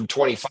down from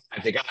 25.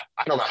 They got,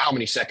 I don't know how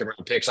many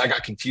second-round picks. I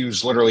got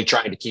confused literally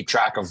trying to keep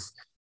track of.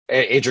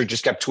 Adrian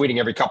just kept tweeting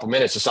every couple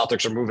minutes. The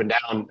Celtics are moving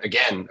down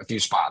again a few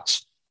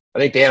spots. I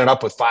think they ended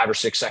up with 5 or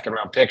 6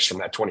 second-round picks from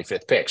that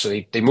 25th pick. So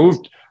they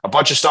moved a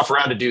bunch of stuff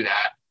around to do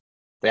that.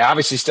 They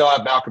obviously still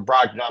have Malcolm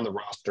Brogdon on the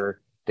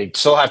roster. They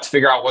still have to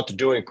figure out what to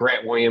do with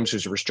Grant Williams,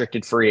 who's a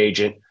restricted free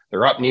agent.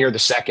 They're up near the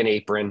second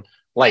apron.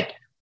 Like,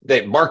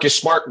 that Marcus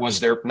Smart was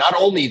their, not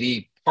only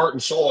the heart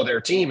and soul of their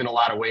team in a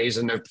lot of ways,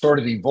 and they're sort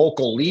of the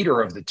vocal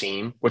leader of the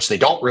team, which they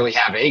don't really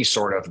have any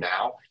sort of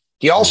now.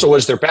 He also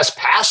was their best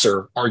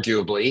passer,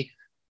 arguably.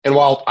 And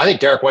while I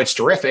think Derek White's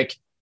terrific,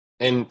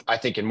 and I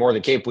think can more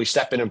than capably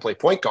step in and play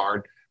point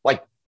guard,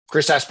 like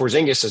Kristaps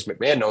Porzingis, as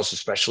McMahon knows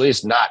especially,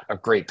 is not a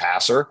great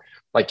passer.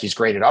 Like, he's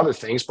great at other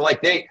things, but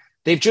like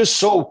they've just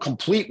so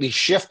completely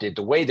shifted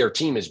the way their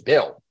team is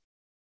built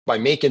by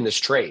making this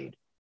trade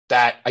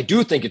that I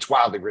do think it's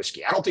wildly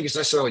risky. I don't think it's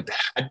necessarily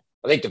bad.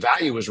 I think the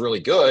value is really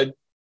good.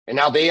 And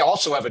now they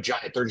also have a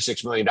giant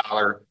 $36 million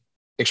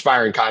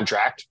expiring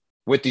contract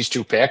with these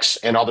 2 picks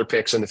and other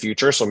picks in the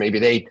future. So maybe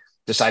they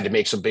decide to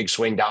make some big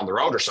swing down the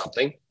road or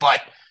something,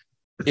 but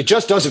it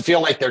just doesn't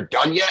feel like they're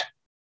done yet.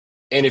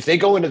 And if they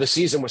go into the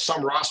season with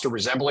some roster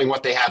resembling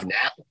what they have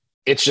now,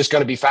 it's just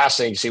going to be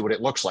fascinating to see what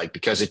it looks like,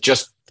 because it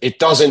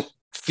doesn't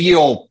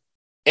feel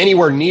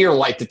anywhere near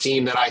like the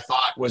team that I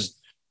thought was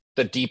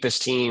the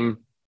deepest team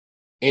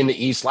in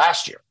the East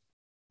last year.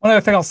 One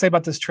other thing I'll say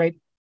about this trade,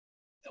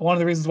 one of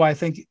the reasons why I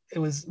think it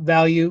was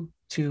value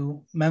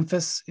to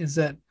Memphis is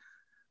that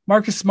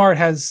Marcus Smart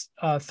has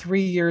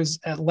 3 years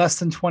at less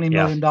than $20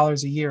 million a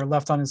year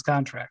left on his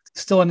contract,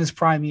 still in his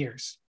prime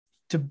years.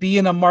 To be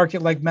in a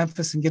market like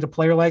Memphis and get a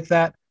player like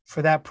that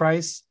for that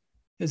price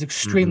is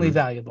extremely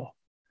valuable.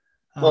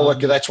 Well, look,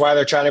 that's why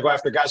they're trying to go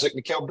after guys like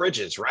Mikal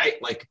Bridges,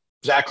 right? Like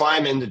Zach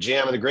Kleiman, the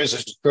GM of the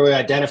Grizzlies, clearly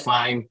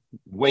identifying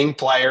wing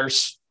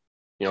players,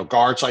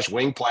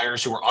 guard/wing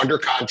players who are under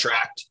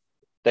contract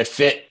that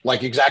fit,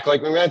 like exactly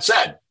like McMahon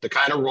said, the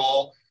kind of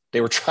role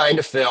they were trying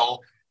to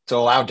fill to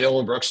allow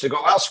Dillon Brooks to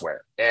go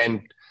elsewhere.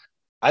 And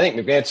I think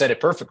McMahon said it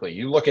perfectly.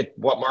 You look at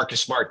what Marcus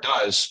Smart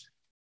does,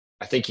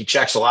 I think he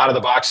checks a lot of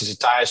the boxes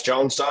that Tyus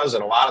Jones does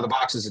and a lot of the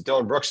boxes that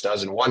Dillon Brooks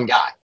does in one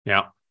guy.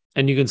 Yeah.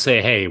 And you can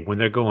say, hey, when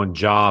they're going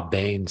Ja,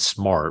 Bane,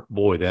 Smart,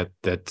 boy,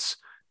 that's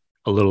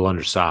a little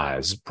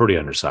undersized, pretty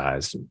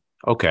undersized.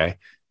 Okay.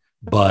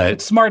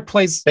 But Smart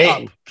plays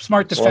Bane. Up.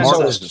 Smart defense.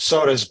 Well,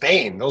 so does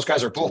Bane. Those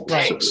guys are both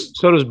tanks.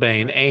 So does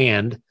Bane.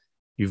 And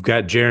you've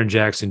got Jaren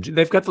Jackson.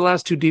 They've got the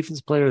last 2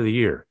 defensive player of the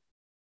year.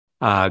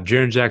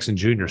 Jaren Jackson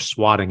Jr.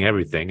 swatting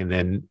everything. And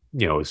then,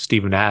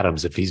 Steven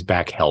Adams, if he's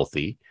back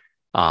healthy,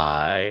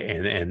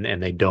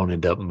 and they don't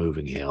end up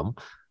moving him,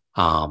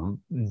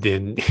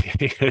 then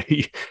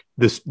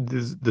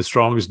the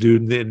strongest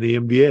dude in the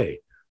NBA.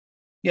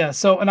 Yeah.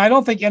 So, and I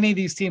don't think any of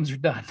these teams are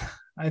done.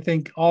 I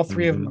think all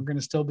 3 of them are going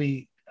to still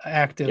be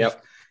active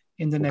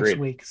in the next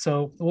week.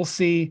 So we'll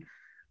see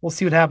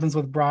what happens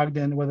with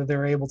Brogdon, whether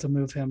they're able to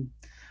move him.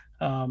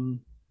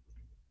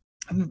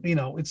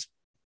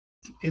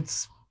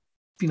 It's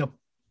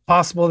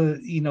possible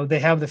that, they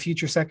have the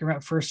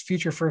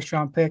future first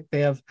round pick. They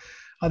have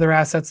other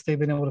assets they've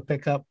been able to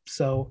pick up.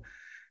 So,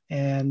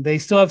 and they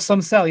still have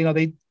some sell.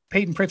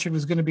 Peyton Pritchard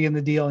was going to be in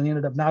the deal and he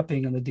ended up not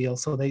being in the deal.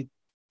 So they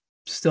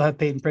still have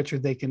Peyton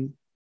Pritchard they can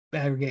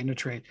aggregate in a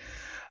trade.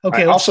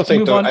 Okay. I also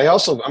think, I'm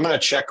going to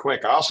check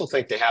quick. I also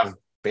think they have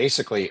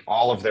basically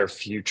all of their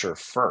future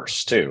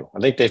first too. I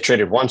think they've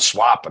traded one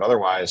swap, but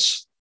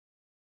otherwise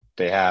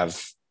they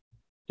have,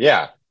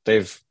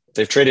 they've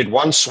traded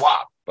one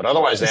swap, but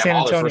otherwise they have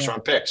all their first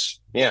round picks.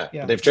 Yeah.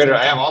 They've traded.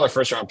 I have all their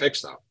first round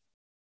picks though.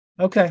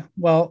 Okay.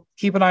 Well,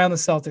 keep an eye on the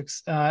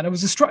Celtics. And it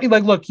was a strong,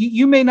 like, look,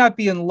 you may not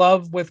be in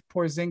love with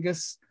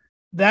Porzingis.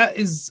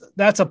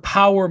 That's a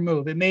power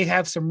move. It may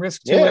have some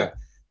risk to it.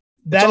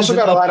 It's also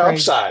got a lot of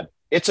upside.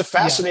 It's a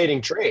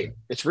fascinating trade.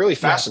 It's really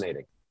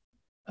fascinating.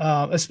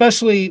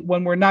 Especially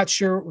when we're not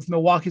sure if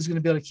Milwaukee's going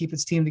to be able to keep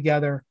its team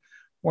together.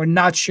 We're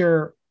not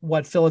sure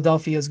what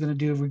Philadelphia is going to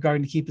do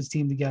regarding to keep its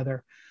team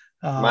together.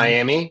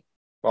 Miami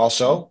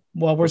also.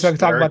 Well, we're going to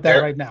talk about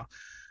that right now.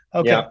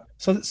 Okay. Yeah.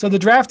 So the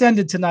draft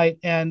ended tonight,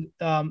 and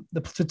the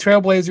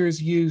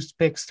Trailblazers used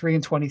picks 3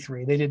 and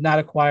 23. They did not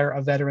acquire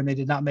a veteran. They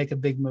did not make a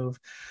big move.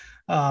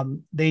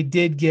 They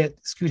did get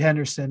Scoot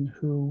Henderson,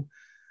 who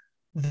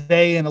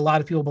they and a lot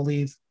of people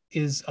believe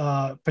is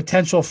a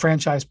potential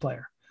franchise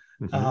player.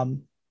 Mm-hmm.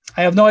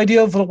 I have no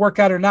idea if it'll work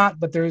out or not,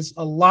 but there's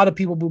a lot of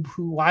people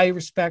who I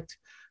respect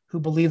who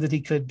believe that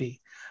he could be.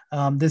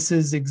 This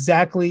is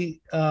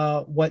exactly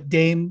what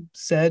Dame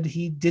said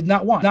he did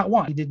not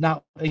want. He did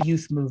not a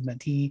youth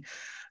movement. He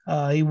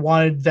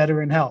wanted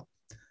veteran help.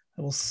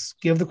 I will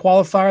give the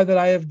qualifier that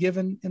I have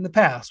given in the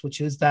past, which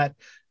is that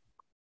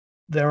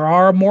there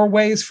are more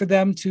ways for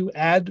them to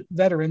add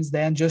veterans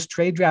than just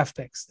trade draft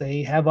picks.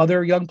 They have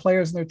other young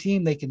players in their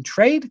team they can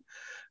trade.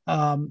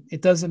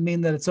 It doesn't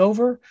mean that it's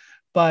over,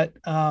 but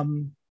I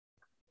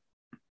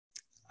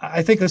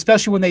think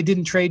especially when they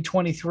didn't trade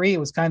 23, it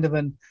was kind of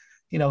an,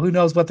 who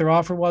knows what their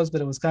offer was, but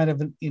it was kind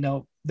of,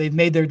 they've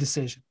made their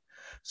decision.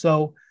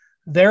 So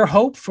their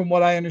hope, from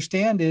what I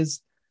understand,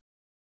 is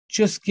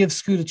just give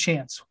Scoot a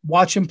chance.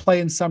 Watch him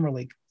play in Summer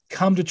League.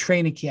 Come to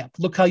training camp.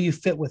 Look how you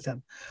fit with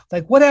him.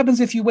 Like, what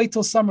happens if you wait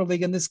till Summer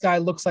League and this guy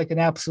looks like an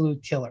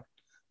absolute killer?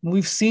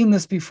 We've seen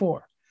this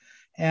before.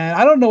 And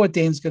I don't know what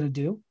Dame's going to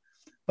do,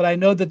 but I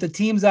know that the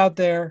teams out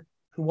there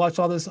who watch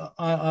all this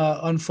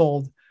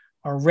unfold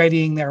are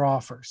readying their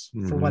offers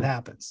for what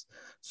happens.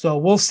 So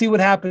we'll see what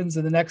happens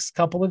in the next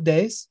couple of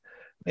days,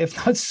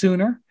 if not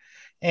sooner.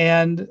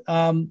 And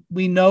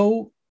we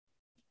know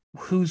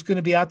who's going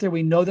to be out there.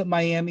 We know that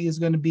Miami is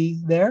going to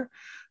be there.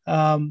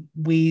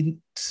 We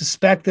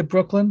suspect that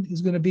Brooklyn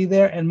is going to be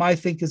there. And my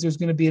think is there's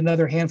going to be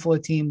another handful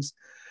of teams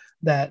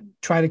that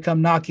try to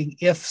come knocking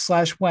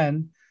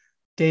if/when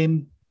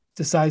Dame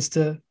decides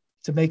to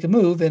make a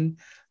move. And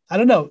I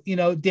don't know,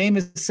 Dame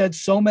has said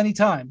so many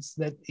times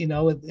that,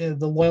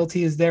 the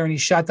loyalty is there, and he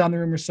shot down the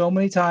rumor so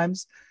many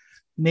times.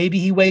 Maybe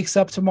he wakes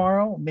up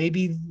tomorrow,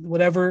 maybe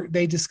whatever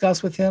they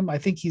discuss with him. I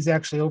think he's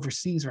actually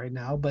overseas right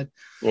now, but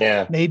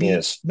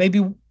maybe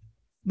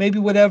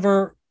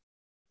whatever,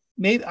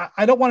 maybe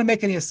I don't want to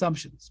make any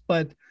assumptions,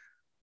 but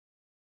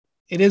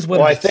it is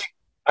what it is.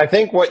 I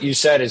think what you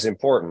said is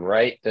important,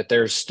 right? That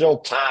there's still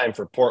time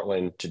for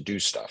Portland to do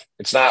stuff.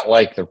 It's not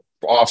like the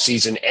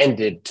offseason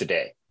ended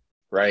today.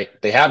 Right.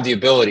 They have the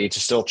ability to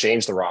still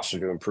change the roster,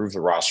 to improve the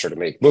roster, to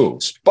make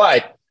moves.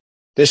 But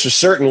this was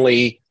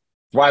certainly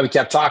why we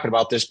kept talking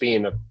about this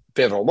being a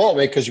pivotal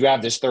moment, because you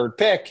have this third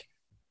pick.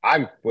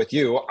 I'm with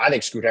you. I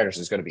think Scoot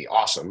Henderson is going to be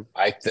awesome.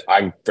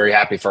 I'm very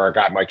happy for our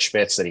guy, Mike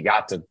Schmitz, that he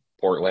got to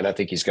Portland. I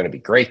think he's going to be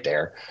great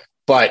there.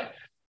 But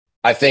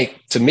I think,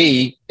 to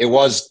me,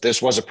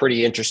 this was a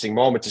pretty interesting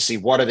moment to see,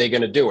 what are they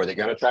going to do? Are they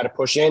going to try to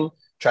push in,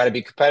 try to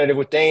be competitive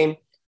with Dame?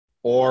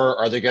 Or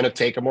are they going to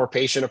take a more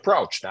patient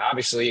approach? Now,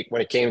 obviously,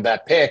 when it came to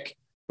that pick,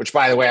 which,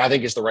 by the way, I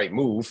think is the right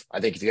move. I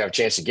think if you have a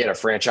chance to get a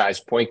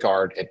franchise point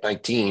guard at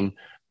 19,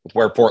 with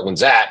where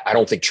Portland's at, I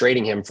don't think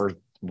trading him for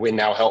win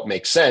now help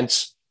makes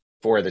sense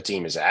for where the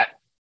team is at.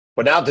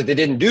 But now that they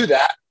didn't do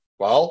that,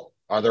 well,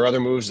 are there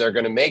other moves they're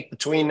going to make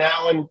between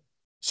now and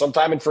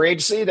sometime in free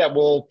agency that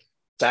will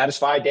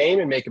satisfy Dame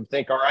and make him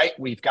think, all right,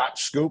 we've got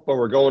Scoop, but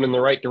we're going in the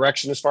right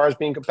direction as far as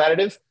being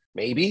competitive?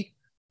 Maybe,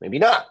 maybe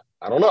not.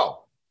 I don't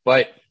know.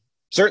 But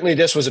certainly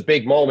this was a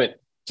big moment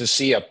to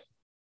see a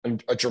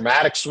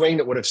dramatic swing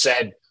that would have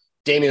said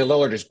Damian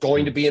Lillard is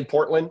going to be in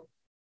Portland.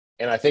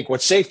 And I think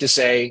what's safe to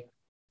say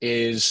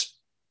is,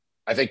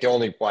 I think the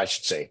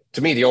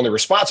only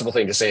responsible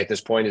thing to say at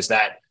this point is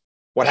that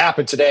what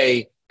happened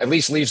today at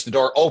least leaves the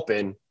door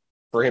open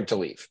for him to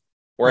leave.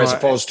 Whereas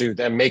opposed to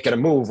them making a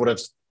move would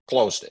have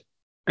closed it.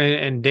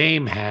 And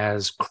Dame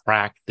has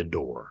cracked the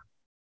door,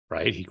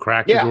 right? He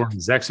cracked the door in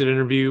his exit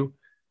interview.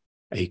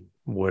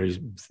 Where he's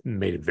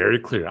made it very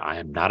clear, I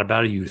am not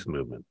about a youth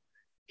movement.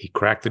 He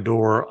cracked the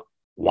door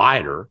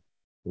wider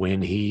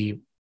when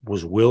he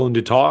was willing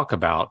to talk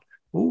about,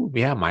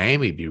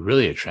 Miami would be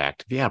really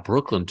attractive. Yeah,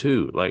 Brooklyn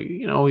too. Like,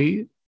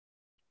 he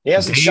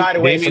hasn't shied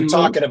away from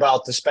talking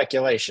about the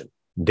speculation.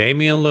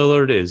 Damian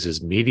Lillard is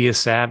as media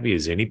savvy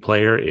as any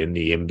player in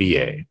the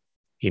NBA.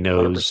 He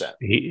knows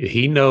 100%.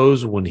 He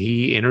knows when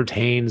he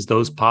entertains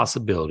those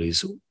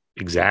possibilities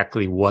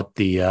exactly what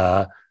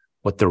the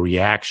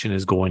reaction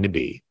is going to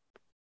be.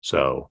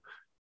 So,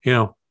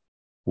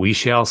 we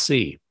shall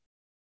see.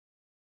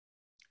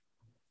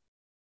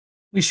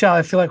 We shall.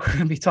 I feel like we're going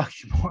to be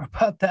talking more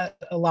about that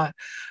a lot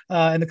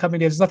in the coming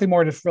days. There's nothing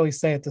more to really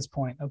say at this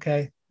point.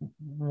 Okay.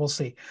 We'll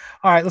see.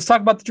 All right. Let's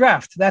talk about the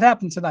draft. That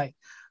happened tonight.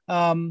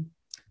 Some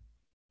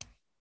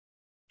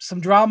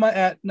drama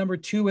at number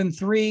 2 and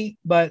 3,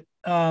 but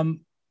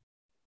Givony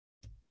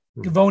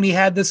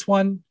had this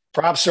one.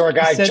 Props to our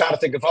guy,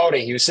 Jonathan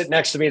Givony. He was sitting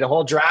next to me the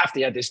whole draft.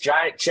 He had this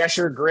giant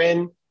Cheshire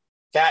grin,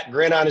 fat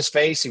grin on his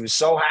face. He was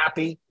so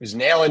happy. He was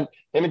nailing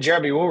him and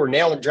Jeremy Woo were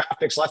nailing draft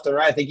picks left and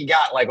right. I think he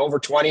got like over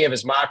 20 of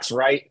his mock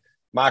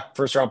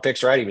first round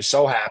picks right. He was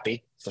so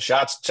happy. So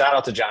shout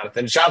out to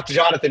Jonathan. Shout out to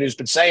Jonathan, who's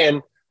been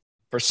saying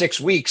for 6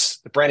 weeks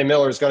that Brandon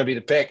Miller is going to be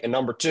the pick and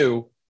number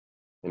 2,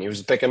 and he was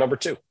the pick at number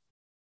 2.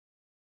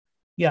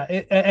 Yeah,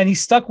 and he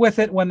stuck with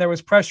it when there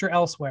was pressure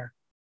elsewhere.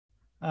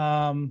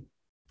 And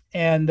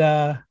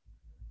so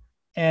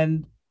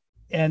did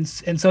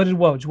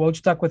Woj. Woj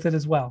stuck with it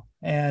as well.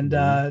 And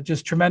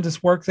just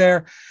tremendous work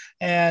there.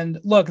 And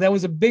look, that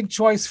was a big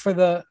choice for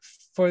the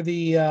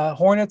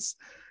Hornets.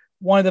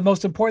 One of the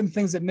most important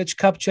things that Mitch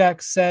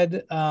Kupchak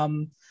said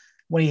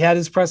when he had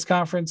his press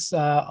conference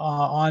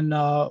on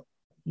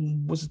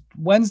was it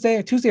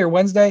Wednesday, Tuesday or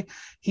Wednesday,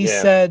 he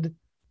said,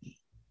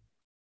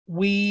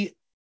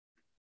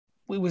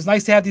 it was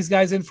nice to have these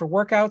guys in for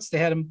workouts. They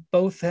had them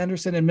both,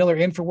 Henderson and Miller,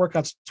 in for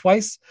workouts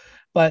twice,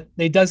 but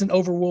it doesn't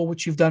overrule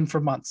what you've done for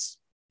months.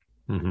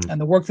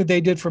 And the work that they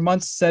did for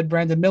months, said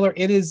Brandon Miller,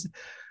 it is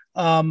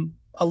a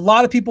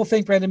lot of people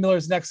think Brandon Miller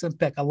is an excellent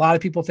pick. A lot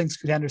of people think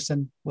Scoot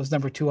Henderson was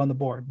number 2 on the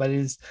board, but it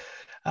is,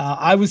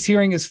 I was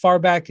hearing as far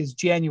back as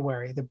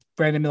January that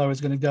Brandon Miller was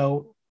going to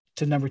go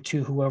to number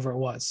 2, whoever it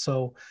was.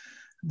 So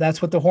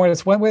that's what the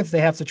Hornets went with.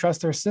 They have to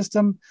trust their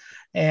system,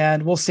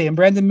 and we'll see. And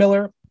Brandon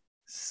Miller,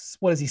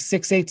 what is he,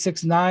 6'8",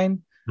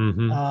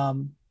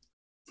 6'9"?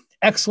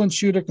 Excellent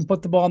shooter, can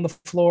put the ball on the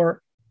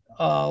floor.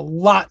 A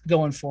lot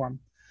going for him.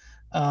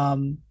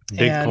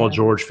 Big Paul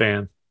George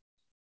fan.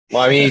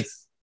 Well, I mean,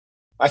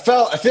 I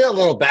feel a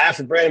little bad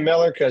for Brandon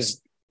Miller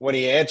because when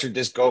he answered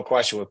this GOAT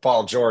question with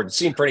Paul George, it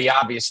seemed pretty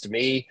obvious to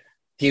me.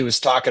 He was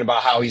talking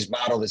about how he's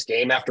modeled his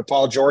game after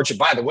Paul George. And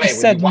by the way,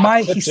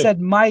 he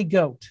said my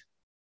GOAT.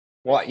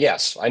 Well,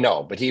 yes, I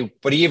know, but he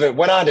even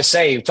went on to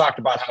say, he talked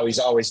about how he's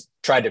always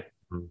tried to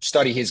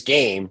study his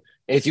game.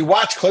 And if you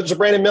watch clips of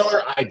Brandon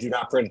Miller, I do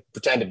not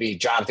pretend to be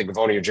Jonathan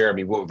Givony or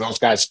Jeremy Woo. Those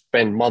guys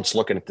spend months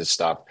looking at this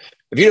stuff.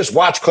 If you just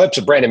watch clips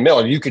of Brandon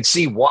Miller, you could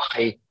see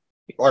why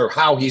or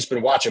how he's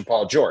been watching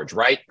Paul George,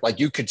 right? Like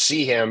you could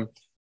see him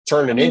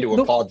turning into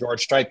a Paul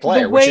George type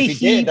player, which if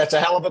he did, that's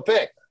a hell of a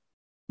pick.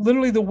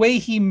 Literally the way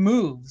he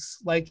moves,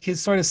 like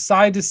his sort of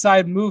side to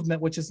side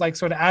movement, which is like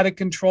sort of out of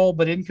control,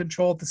 but in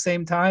control at the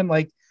same time.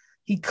 Like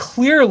he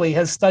clearly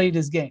has studied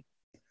his game.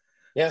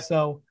 Yeah.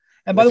 So,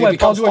 and by the way,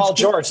 Paul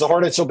George, the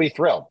Hornets will be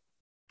thrilled.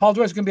 Paul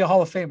George is going to be a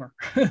Hall of Famer.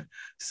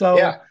 So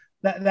yeah.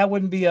 That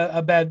wouldn't be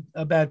a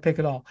bad pick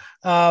at all.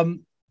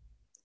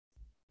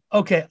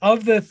 Okay.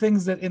 Of the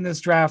things that in this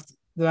draft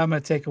that I'm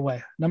going to take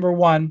away, number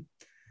 1,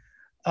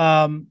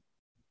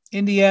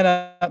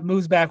 Indiana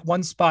moves back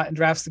 1 spot and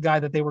drafts the guy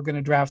that they were going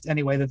to draft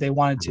anyway, that they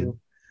wanted to,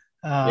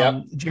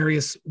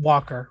 Jarius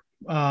Walker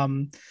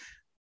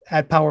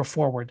at power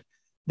forward.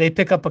 They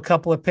pick up a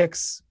couple of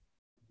picks.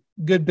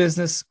 Good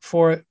business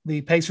for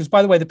the Pacers.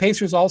 By the way, the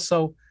Pacers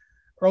also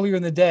earlier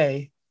in the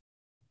day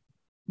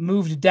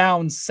moved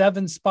down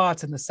 7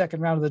 spots in the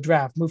second round of the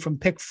draft, moved from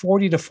pick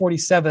 40 to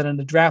 47. In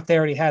the draft, they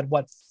already had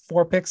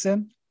 4 picks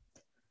in.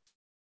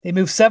 They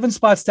moved 7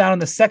 spots down in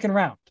the second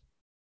round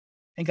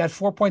and got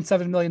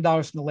 $4.7 million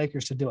from the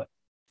Lakers to do it.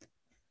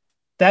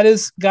 That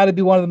has got to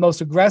be one of the most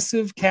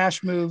aggressive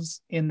cash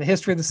moves in the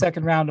history of the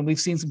second round, and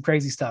we've seen some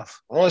crazy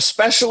stuff. Well,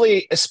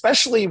 especially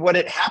when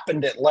it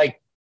happened at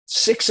like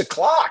 6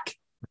 o'clock.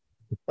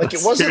 Like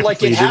it wasn't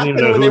like it happened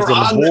when they were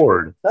on the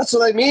board. That's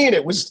what I mean.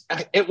 It was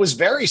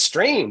very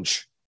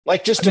strange.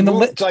 Like just to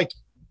move, like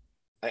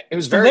it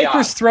was very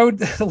odd.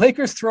 The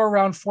Lakers throw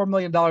around $4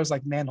 million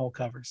like manhole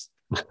covers.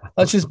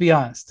 Let's just be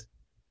honest.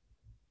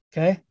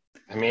 Okay.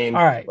 I mean,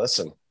 all right.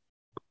 Listen,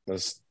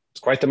 it's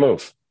quite the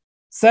move.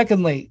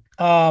 Secondly,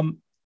 the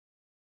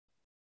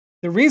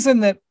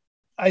reason that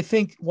I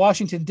think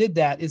Washington did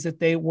that is that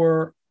they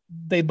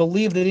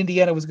believed that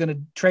Indiana was going to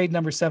trade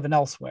number 7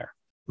 elsewhere.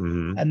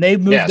 Mm-hmm. And they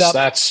moved up.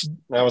 That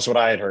was what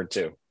I had heard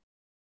too.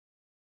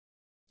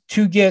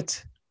 To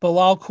get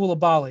Bilal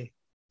Coulibaly.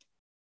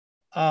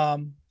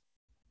 I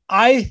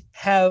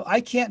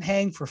can't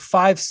hang for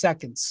 5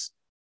 seconds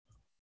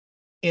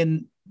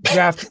in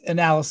draft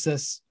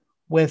analysis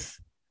with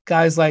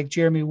guys like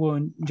Jeremy Woo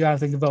and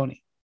Jonathan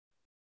Givony.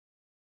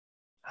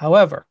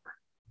 However,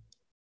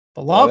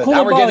 Bilal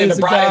Coulibaly is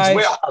a guy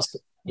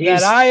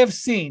that I have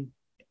seen.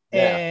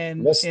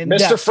 And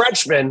Mr.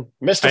 Frenchman,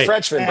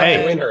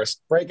 Brian Windhurst,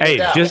 breaking it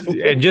down.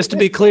 Just to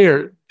be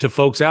clear to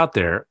folks out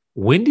there,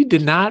 Wendy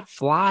did not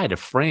fly to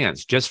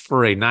France just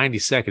for a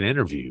 90-second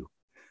interview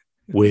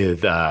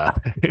with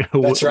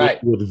that's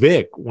right, with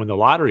Vic when the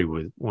lottery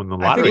was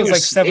I think it was like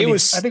 70. I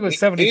think it was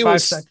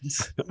 75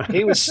 seconds.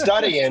 He was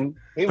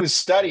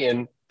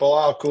studying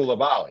Bilal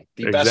Coulibaly,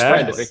 the best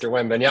friend of Victor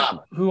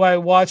Wembanyama, who I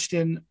watched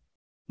in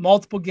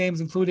multiple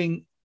games,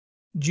 including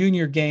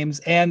junior games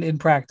and in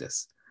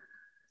practice.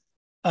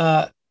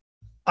 I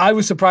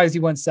was surprised he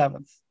went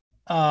 7th.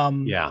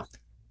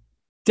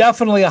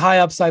 Definitely a high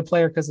upside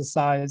player because of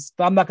size,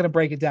 but I'm not going to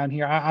break it down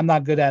here. I'm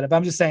not good at it, but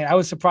I'm just saying I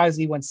was surprised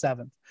he went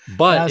 7th.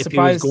 But if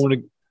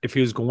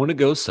he was going to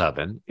go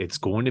 7, it's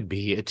going to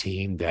be a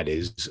team that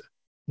is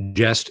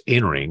just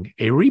entering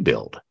a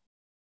rebuild,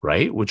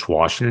 right? Which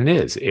Washington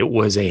is. It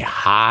was a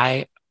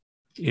high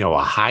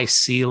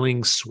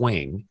ceiling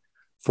swing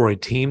for a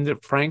team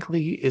that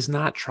frankly is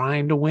not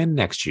trying to win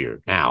next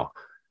year. Now,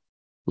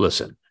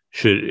 listen,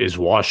 is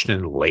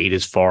Washington late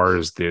as far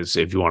as this,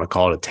 if you want to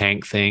call it a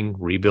tank thing,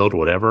 rebuild,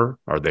 whatever?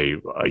 Are they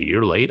a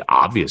year late?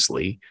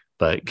 Obviously,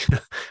 but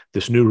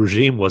this new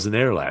regime wasn't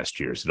there last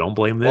year, so don't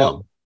blame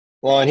them.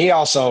 Well, and he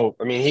also,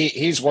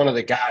 he's one of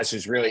the guys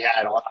who's really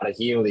had a lot of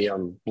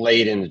helium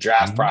late in the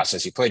draft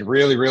process. He played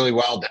really, really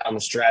well down the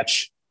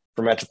stretch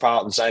for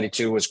Metropolitan.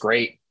 92 was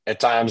great at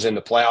times in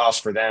the playoffs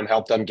for them,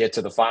 helped them get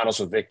to the finals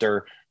with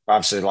Victor.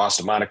 Obviously lost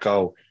to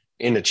Monaco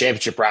in the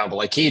championship round, but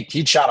like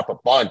he'd shot up a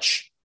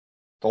bunch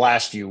the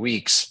last few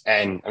weeks.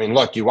 And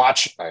look, you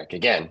watch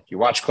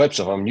clips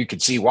of him, you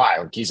could see why.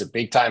 Like, he's a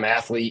big time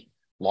athlete,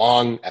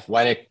 long,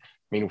 athletic.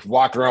 If you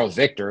walk around with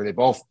Victor, they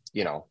both,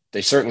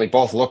 they certainly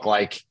both look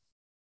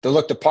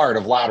the part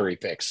of lottery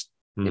picks.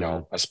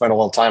 I spent a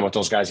little time with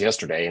those guys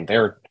yesterday, and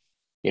they're,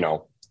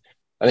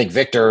 I think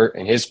Victor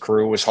and his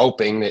crew was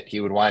hoping that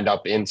he would wind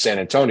up in San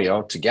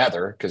Antonio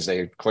together because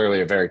they clearly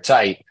are very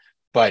tight.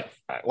 But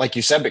like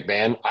you said,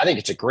 McMahon, I think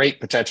it's a great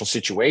potential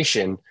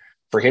situation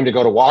for him to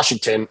go to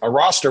Washington, a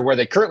roster where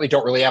they currently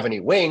don't really have any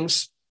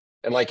wings,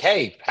 and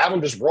have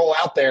him just roll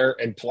out there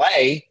and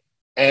play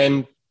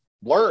and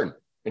learn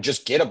and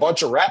just get a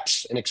bunch of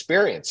reps and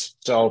experience.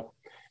 So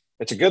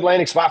it's a good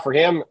landing spot for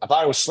him. I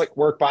thought it was slick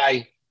work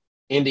by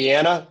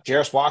Indiana.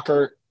 Jarace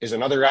Walker is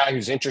another guy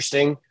who's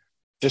interesting.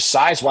 Just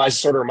size-wise,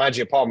 sort of reminds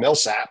you of Paul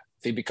Millsap.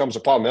 If he becomes a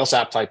Paul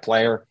Millsap type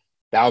player,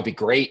 that would be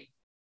great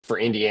for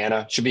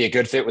Indiana. Should be a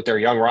good fit with their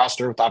young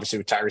roster, with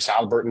Tyrese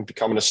Halliburton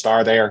becoming a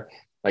star there.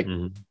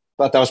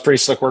 Thought that was pretty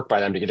slick work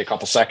by them to get a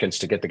couple seconds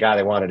to get the guy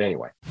they wanted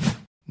anyway.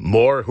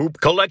 More Hoop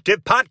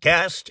Collective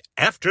podcast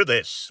after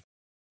this.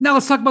 Now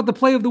let's talk about the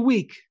play of the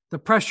week. The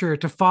pressure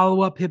to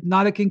follow up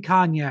Hypnotic and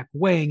Cognac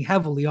weighing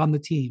heavily on the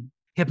team.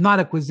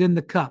 Hypnotic was in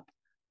the cup,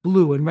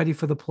 blue and ready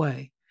for the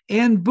play.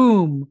 And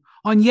boom,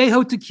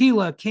 Añejo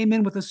Tequila came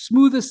in with a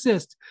smooth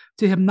assist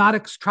to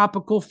Hypnotic's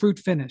tropical fruit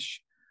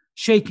finish.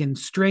 Shaken,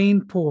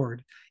 strained,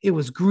 poured. It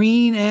was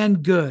green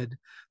and good.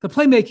 The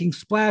playmaking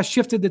splash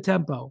shifted the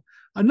tempo.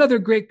 Another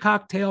great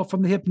cocktail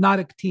from the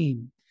Hypnotic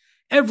team.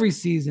 Every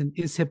season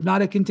is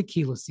Hypnotic and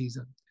Tequila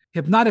season.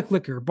 Hypnotic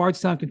Liquor,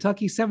 Bardstown,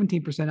 Kentucky,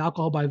 17%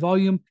 alcohol by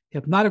volume.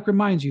 Hypnotic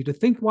reminds you to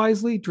think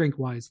wisely, drink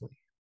wisely.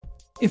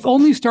 If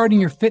only starting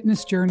your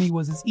fitness journey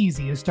was as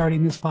easy as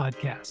starting this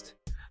podcast.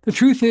 The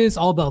truth is,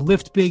 all the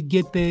lift big,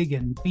 get big,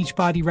 and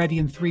Beachbody ready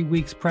in 3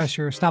 weeks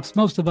pressure stops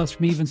most of us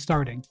from even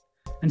starting.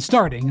 And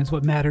starting is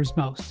what matters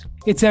most.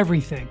 It's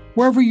everything.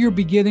 Wherever you're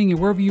beginning and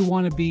wherever you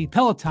want to be,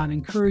 Peloton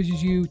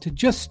encourages you to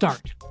just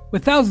start.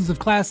 With thousands of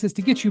classes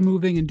to get you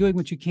moving and doing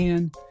what you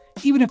can,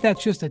 even if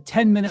that's just a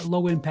 10-minute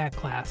low-impact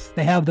class,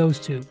 they have those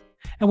too.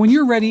 And when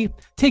you're ready,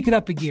 take it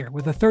up a gear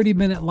with a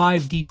 30-minute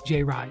live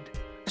DJ ride.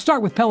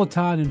 Start with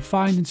Peloton and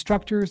find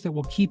instructors that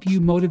will keep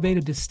you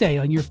motivated to stay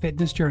on your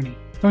fitness journey.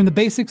 Learn the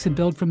basics and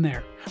build from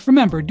there.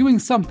 Remember, doing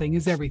something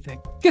is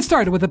everything. Get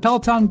started with a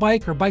Peloton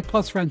bike or Bike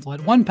Plus rental at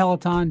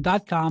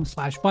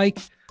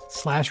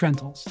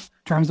onepeloton.com/bike/rentals.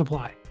 Terms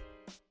apply.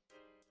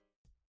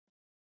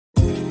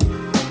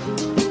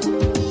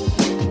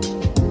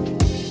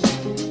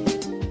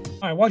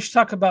 All right, why don't you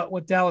talk about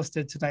what Dallas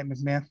did tonight,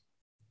 McMahon?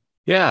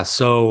 Yeah,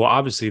 so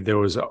obviously there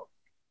was,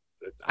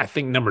 I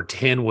think number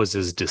 10 was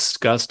as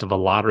discussed of a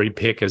lottery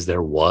pick as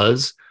there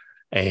was.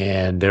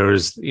 And there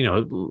was,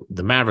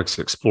 the Mavericks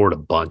explored a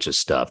bunch of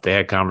stuff. They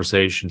had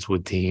conversations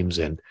with teams,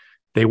 and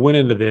they went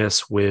into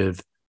this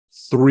with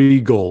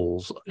 3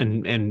 goals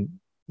and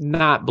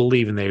not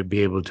believing they would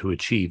be able to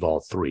achieve all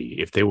 3.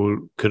 If they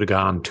could have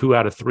gone 2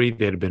 out of 3,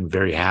 they'd have been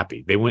very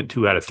happy. They went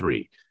 2 out of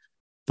 3.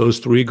 Those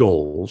 3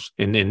 goals,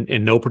 in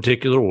no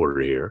particular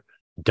order here: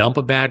 dump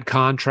a bad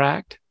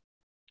contract,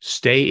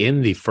 stay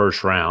in the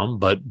first round,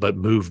 but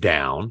move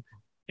down,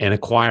 and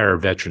acquire a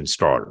veteran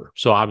starter.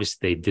 So obviously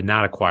they did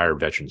not acquire a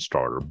veteran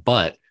starter,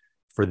 but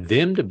for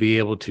them to be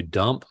able to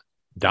dump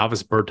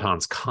Davis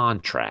Bertans'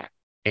 contract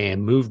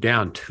and move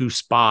down 2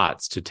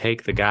 spots to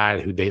take the guy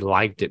who they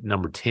liked at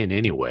number 10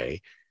 anyway,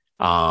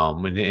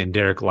 and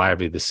Derek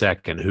Lively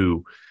II,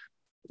 who,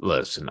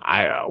 listen,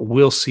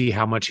 we'll see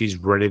how much he's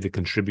ready to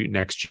contribute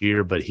next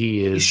year, but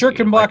he sure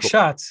can block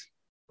shots.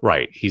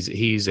 Right.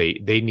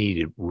 They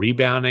needed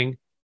rebounding,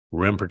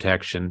 rim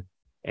protection,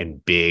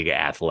 and big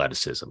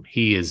athleticism.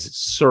 He is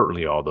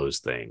certainly all those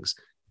things.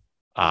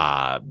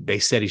 They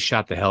said he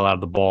shot the hell out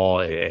of the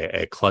ball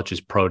at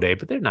Clutch's pro day,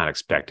 but they're not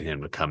expecting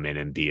him to come in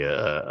and be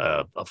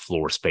a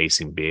floor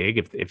spacing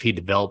big. If he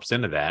develops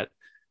into that,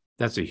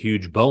 that's a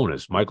huge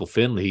bonus. Michael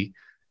Finley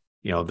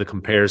the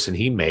comparison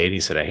he made, he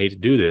said, I hate to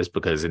do this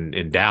because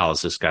in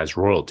Dallas, this guy's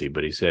royalty,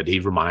 but he said he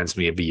reminds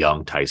me of a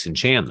young Tyson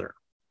Chandler,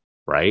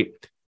 right?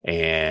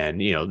 And,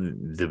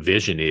 the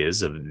vision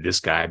is of this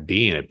guy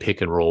being a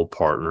pick and roll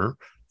partner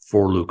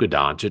for Luka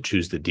Doncic,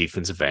 who's the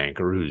defensive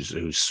anchor,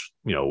 who's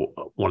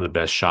one of the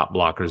best shot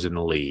blockers in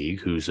the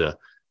league, who's a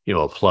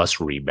plus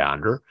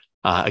rebounder.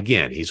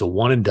 Again, he's a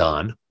one and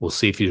done. We'll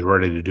see if he's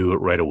ready to do it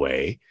right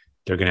away.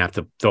 They're going to have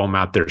to throw him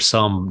out there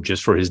some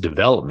just for his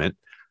development.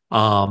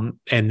 And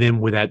then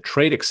with that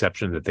trade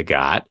exception that they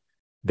got,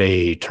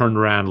 they turned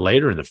around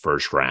later in the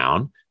first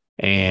round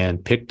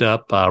and picked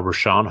up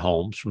Richaun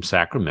Holmes from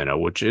Sacramento,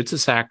 which it's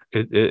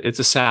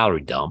a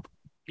salary dump.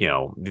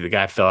 The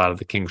guy fell out of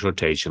the Kings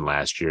rotation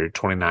last year,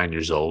 29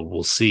 years old.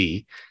 We'll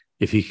see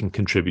if he can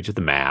contribute to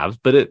the Mavs,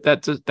 but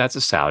that's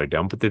a salary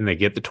dump. But then they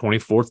get the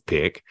 24th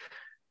pick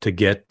to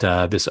get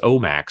this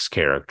Omax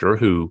character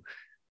who,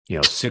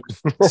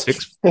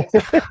 six.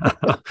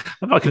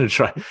 I'm not going to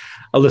try.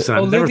 Listen,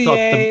 I've never thought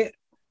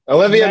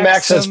Olivia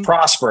Maxis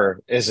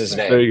Prosper is his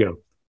name. There you go.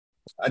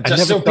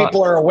 Just so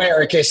people are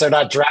aware, in case they're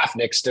not draft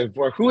nicks,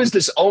 who is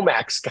this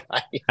Omax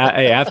guy?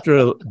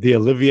 After the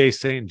Olivier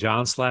St.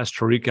 John /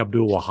 Tariq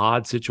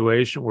Abdul-Wahad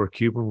situation where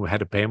Cuban had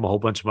to pay him a whole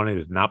bunch of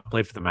money to not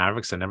play for the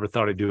Mavericks, I never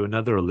thought he'd do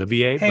another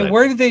Olivier. Hey,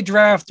 where did they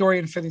draft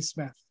Dorian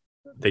Finney-Smith?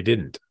 They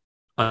didn't.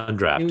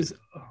 Undrafted.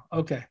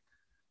 Okay.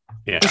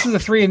 Yeah. This is a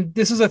 3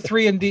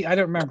 and D. I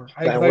don't remember.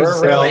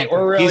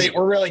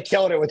 We're really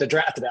killing it with the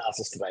draft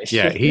analysis tonight.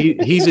 Yeah,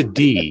 he's a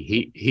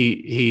D.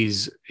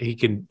 He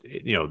can,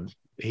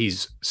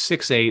 he's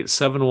 6'8",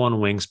 7'1"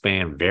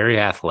 wingspan, very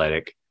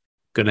athletic,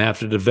 going to have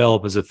to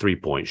develop as a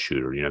 3-point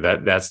shooter.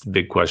 That's the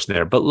big question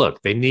there. But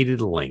look, they needed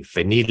length.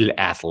 They needed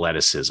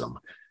athleticism.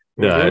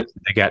 They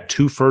got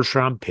 2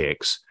 first-round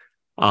picks,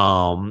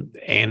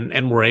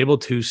 and were able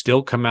to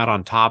still come out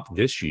on top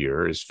this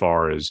year as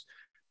far as,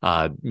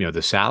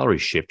 the salary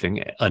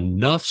shifting,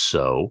 enough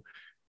so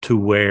to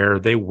where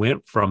they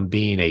went from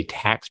being a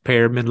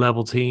taxpayer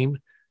mid-level team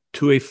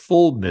to a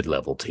full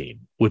mid-level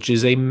team, which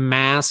is a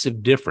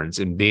massive difference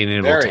in being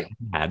able to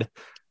add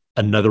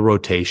another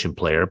rotation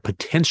player,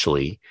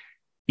 potentially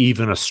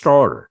even a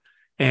starter.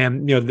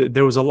 And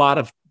there was a lot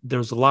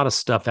of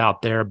stuff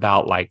out there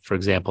about, like, for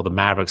example, the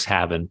Mavericks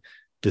having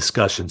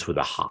discussions with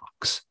the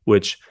Hawks,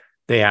 which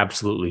they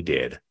absolutely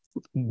did.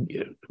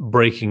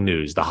 Breaking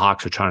news: the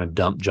Hawks are trying to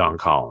dump John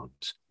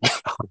Collins.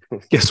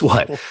 Guess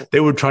what? They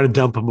were trying to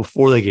dump him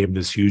before they gave him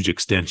this huge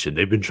extension.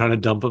 They've been trying to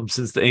dump him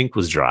since the ink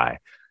was dry.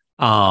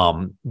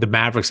 The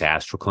Mavericks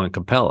asked for Clint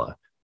Capella.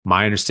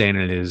 My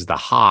understanding is the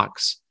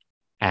Hawks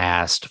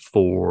asked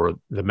for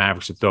the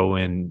Mavericks to throw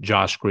in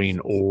Josh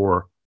Green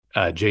or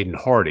Jaden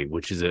Hardy,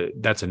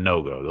 that's a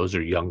no-go. Those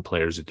are young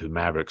players that the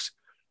Mavericks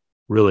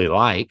really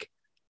like.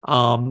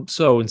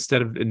 So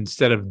instead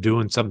of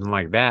doing something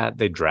like that,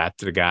 they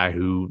drafted a guy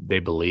who they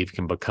believe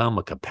can become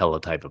a Capella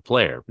type of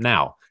player.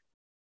 Now,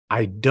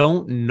 I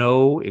don't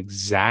know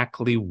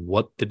exactly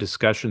what the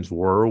discussions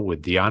were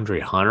with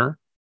DeAndre Hunter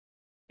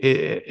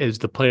is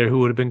the player who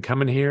would have been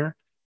coming here.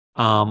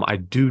 I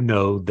do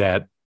know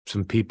that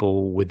some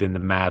people within the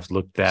Mavs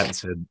looked at and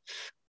said,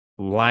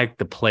 like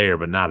the player,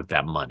 but not at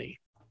that money.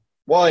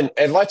 Well,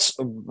 and let's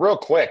real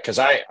quick, because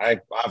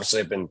I obviously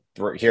have been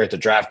here at the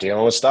draft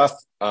dealing with stuff.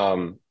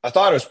 I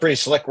thought it was pretty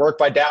slick work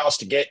by Dallas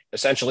to get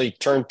essentially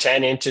turn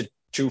 10 into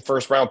 2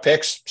 first-round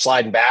picks,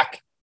 sliding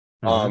back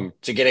to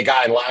get a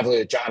guy in Lively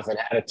that Jonathan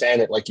had at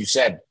 10. Like you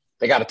said,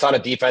 they got a ton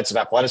of defensive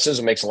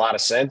athleticism, makes a lot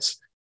of sense.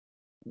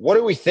 What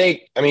do we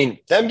think? I mean,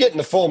 them getting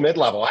the full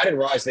mid-level, I didn't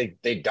realize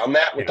they'd done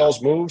that with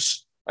those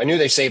moves. I knew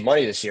they saved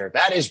money this year.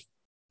 That is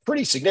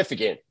pretty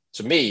significant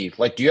to me.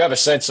 Like, do you have a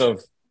sense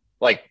of,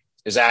 like,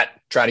 is that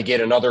try to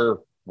get another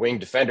wing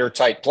defender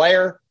type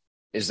player?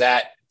 Is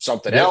that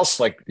something else?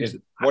 Like,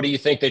 what do you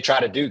think they try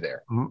to do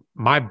there?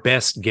 My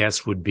best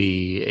guess would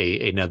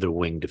be another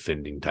wing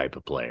defending type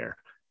of player.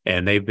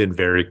 And they've been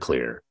very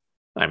clear.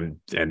 And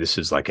this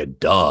is like a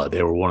duh.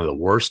 They were one of the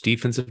worst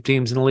defensive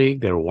teams in the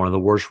league. They were one of the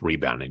worst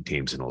rebounding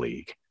teams in the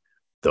league.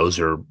 Those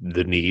are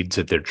the needs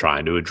that they're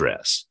trying to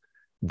address.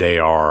 They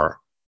are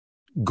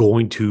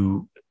going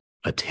to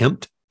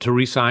attempt to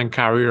re-sign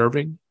Kyrie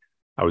Irving.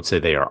 I would say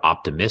they are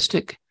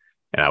optimistic,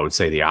 and I would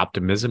say the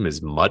optimism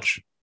is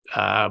much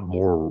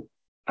more,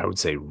 I would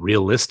say,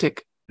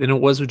 realistic than it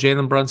was with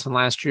Jalen Brunson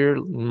last year.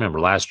 Remember,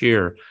 last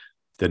year,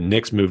 the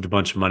Knicks moved a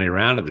bunch of money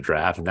around at the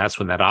draft, and that's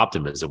when that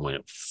optimism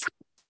went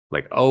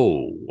like,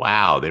 oh,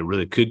 wow, they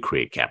really could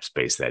create cap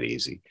space that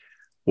easy.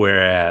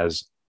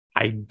 Whereas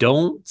I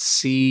don't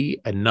see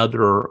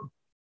another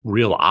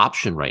real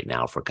option right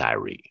now for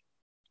Kyrie,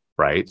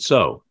 right?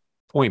 So,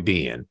 point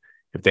being,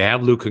 if they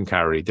have Luka and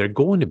Kyrie, they're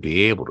going to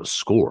be able to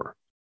score.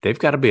 They've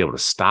got to be able to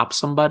stop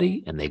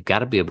somebody, and they've got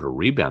to be able to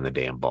rebound the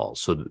damn ball.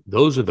 So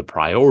those are the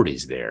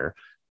priorities there.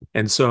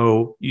 And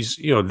so,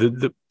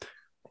 the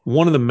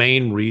one of the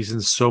main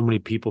reasons so many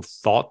people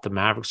thought the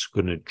Mavericks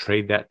were going to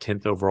trade that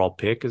 10th overall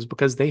pick is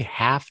because they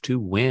have to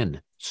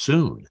win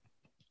soon.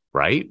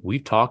 right?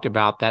 We've talked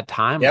about that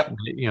time. Yep.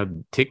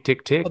 Tick,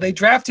 tick, tick. Well, they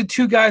drafted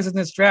 2 guys in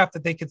this draft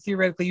that they could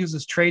theoretically use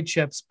as trade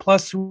chips,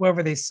 plus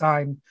whoever they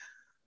sign.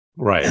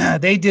 Right.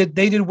 They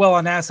did well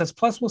on assets.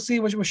 Plus, we'll see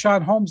what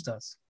Richaun Holmes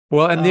does.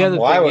 Well, and the other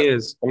thing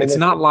is, it's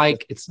not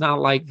like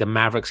the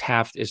Mavericks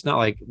it's not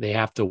like they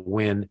have to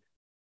win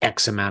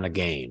X amount of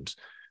games.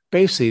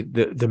 Basically,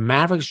 the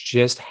Mavericks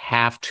just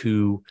have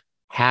to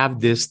have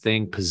this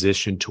thing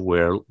positioned to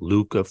where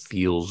Luka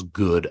feels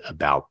good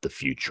about the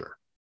future,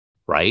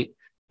 right?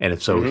 And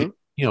if so,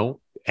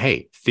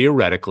 hey,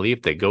 theoretically,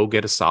 if they go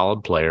get a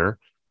solid player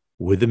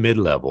with a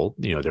mid-level,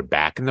 they're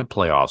back in the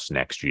playoffs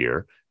next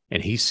year,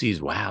 and he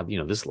sees, wow,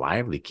 this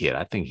Lively kid,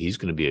 I think he's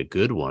going to be a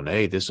good one.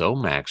 Hey, this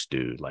Omax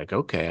dude, like,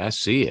 okay, I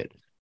see it.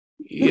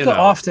 Luka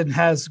often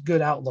has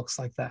good outlooks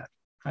like that.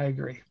 I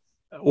agree.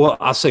 Well,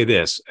 I'll say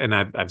this, and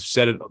I've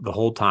said it the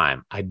whole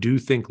time. I do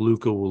think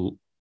Luka will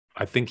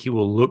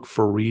look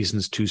for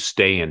reasons to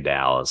stay in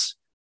Dallas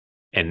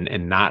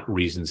and not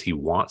reasons he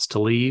wants to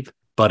leave.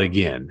 But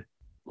again,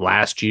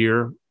 last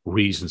year,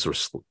 reasons were,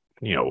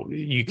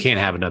 you can't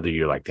have another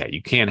year like that.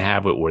 You can't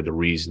have it where the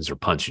reasons are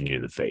punching you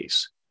in the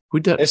face. We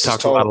talk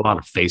about a lot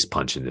of face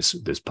punching this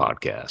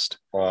podcast.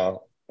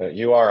 Well,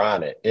 you are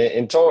on it.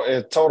 In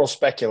total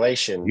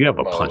speculation. You have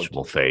a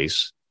punchable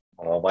face.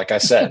 Well, like I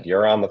said,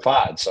 you're on the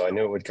pod, so I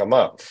knew it would come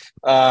up.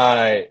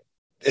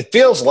 It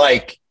feels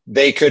like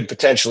they could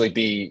potentially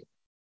be,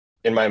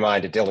 in my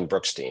mind, a Dillon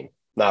Brooks team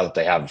now that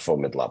they have a full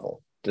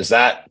mid-level.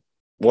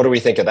 What do we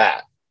think of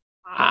that?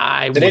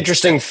 It's an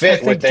interesting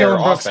fit with their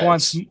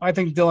offense. I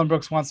think Dillon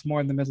Brooks wants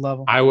more in the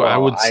mid-level. I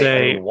would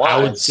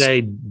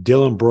say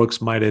Dillon Brooks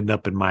might end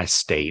up in my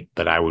state,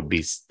 but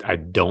I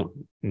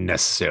don't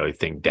necessarily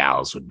think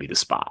Dallas would be the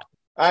spot.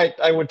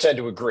 I would tend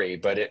to agree,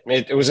 but it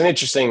was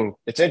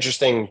it's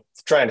interesting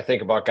trying to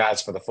think about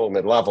guys for the full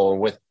mid-level,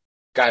 and with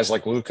guys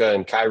like Luka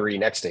and Kyrie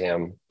next to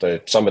him,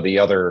 some of the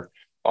other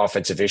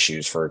offensive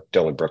issues for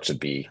Dillon Brooks would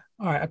be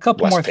all right. A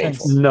couple more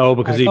painful. things. No,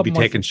 because he'd be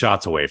taking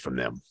shots away from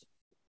them.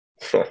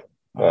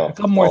 Well, a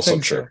couple more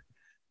things here.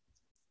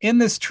 In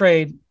these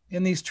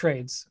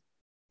trades,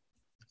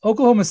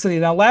 Oklahoma City.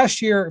 Now,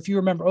 last year, if you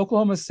remember,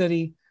 Oklahoma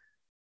City,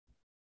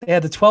 they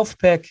had the 12th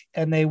pick,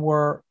 and they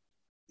were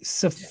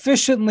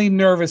sufficiently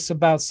nervous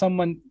about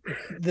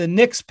the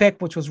Knicks pick,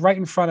 which was right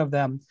in front of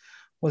them,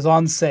 was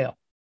on sale.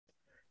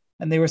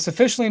 And they were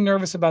sufficiently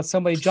nervous about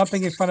somebody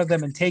jumping in front of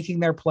them and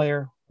taking their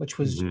player, which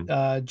was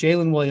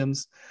Jalen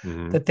Williams,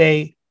 that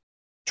they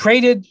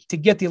traded to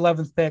get the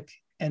 11th pick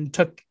and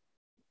took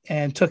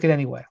it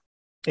anyway.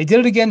 They did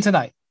it again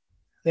tonight.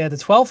 They had the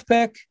 12th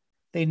pick.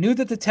 They knew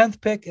that the 10th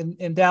pick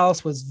in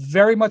Dallas was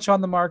very much on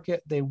the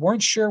market. They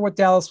weren't sure what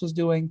Dallas was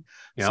doing.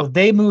 Yep. So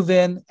they move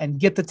in and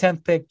get the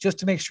 10th pick just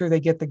to make sure they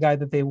get the guy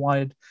that they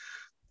wanted.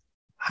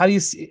 How do you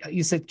see?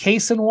 You said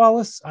Case and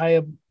Wallace? I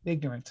am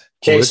ignorant.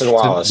 Case and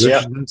Wallace,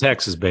 yeah.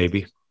 Texas,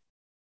 baby.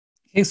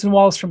 Case and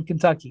Wallace from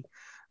Kentucky.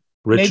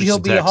 Richardson, maybe he'll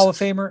be Texas. A Hall of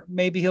Famer.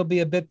 Maybe he'll be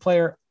a bid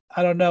player.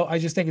 I don't know. I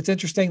just think it's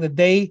interesting that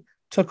they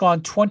took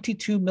on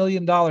 $22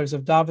 million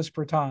of Davis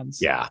Bertans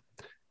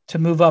to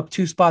move up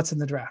 2 spots in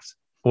the draft.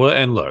 Well,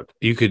 and look,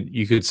 you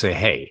could say,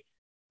 hey,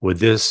 with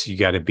this, you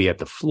got to be at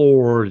the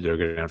floor. They're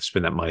going to have to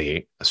spend that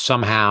money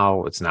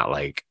somehow. It's not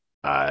like,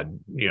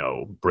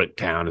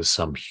 Bricktown is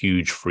some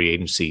huge free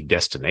agency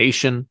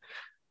destination.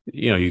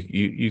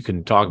 You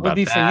can talk about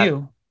that. For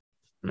you.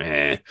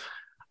 Meh.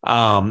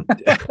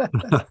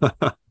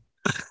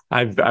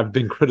 I've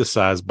been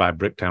criticized by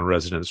Bricktown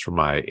residents for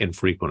my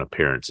infrequent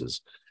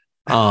appearances.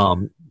 Hey,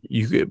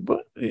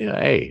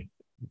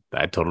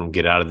 I told them to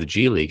get out of the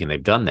G League, and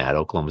they've done that.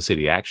 Oklahoma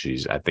City actually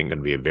is, I think, going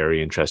to be a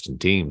very interesting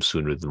team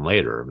sooner than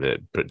later,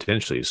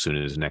 potentially as soon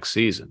as next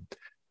season.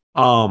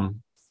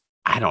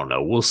 I don't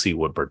know. We'll see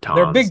what Bertans.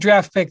 Their big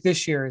draft pick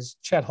this year is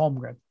Chet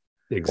Holmgren.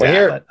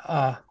 Exactly.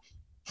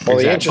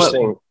 The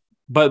interesting.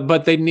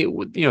 But they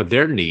need,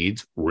 their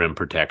needs, rim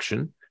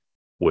protection,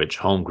 which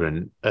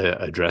Holmgren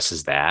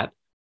addresses that.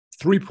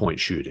 3-point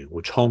shooting,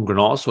 which Holmgren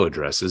also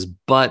addresses,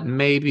 but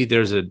maybe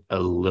there's a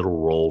little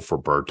role for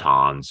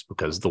Bertans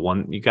because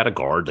you got to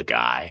guard the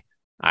guy.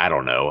 I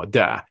don't know.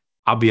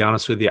 I'll be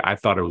honest with you. I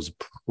thought it was a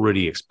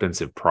pretty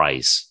expensive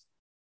price.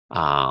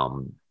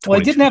 Well, they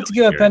didn't have to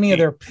give up any of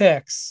their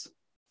picks,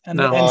 and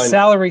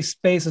salary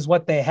space is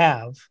what they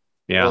have.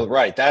 Yeah, well,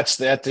 right. That's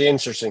the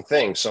interesting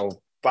thing.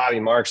 So Bobby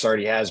Marks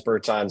already has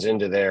Bertans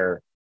into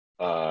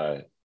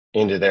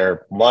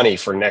their money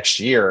for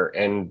next year,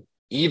 and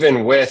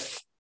even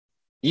with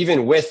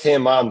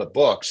him on the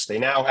books, they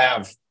now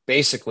have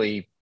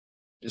basically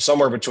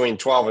somewhere between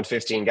 12 and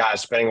 15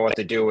 guys, depending on what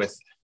they do with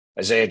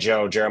Isaiah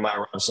Joe, Jeremiah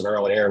Robinson,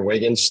 Earl, and Aaron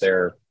Wiggins.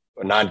 They're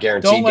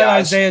non-guaranteed guys. Don't let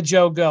Isaiah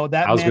Joe go.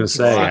 I was going to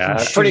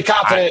say, pretty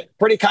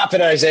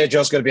confident Isaiah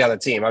Joe's going to be on the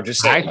team. I'm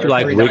just saying. I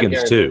like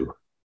Wiggins too.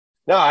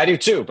 No, I do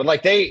too. But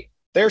like they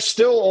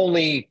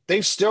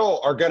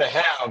still are going to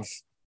have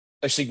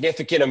a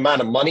significant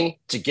amount of money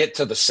to get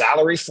to the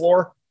salary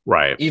floor,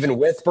 right? Even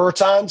with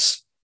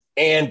Bertans.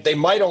 And they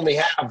might only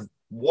have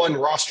one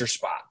roster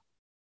spot.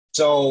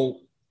 So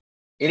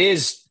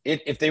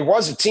if there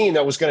was a team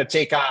that was going to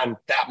take on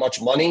that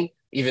much money,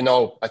 even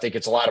though I think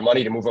it's a lot of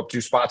money to move up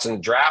 2 spots in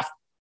the draft.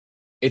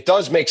 It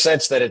does make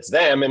sense that it's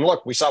them. And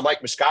look, we saw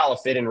Mike Muscala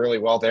fit in really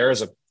well there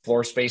as a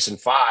floor space in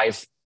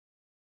 5.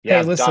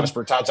 Yeah, Davis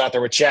Bertans out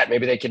there with Chet.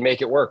 Maybe they can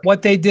make it work.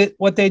 What they did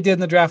in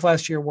the draft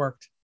last year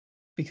worked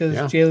because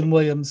Jalen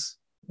Williams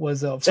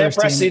was a Sam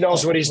Presti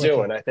knows what he's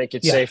doing. I think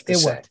it's safe to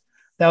say.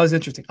 That was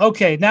interesting.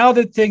 Okay, now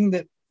the thing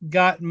that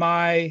got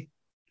my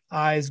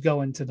eyes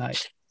going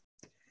tonight.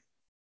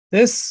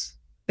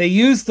 They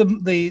used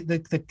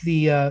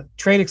the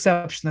trade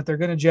exception that they're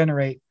going to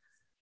generate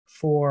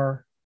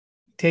for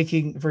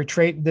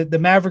trade. The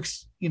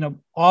Mavericks,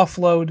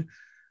 offload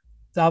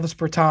Davis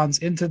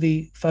Bertans into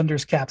the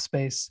Thunder's cap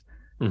space,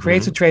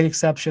 creates a trade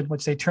exception,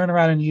 which they turn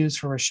around and use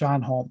for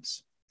Richaun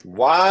Holmes.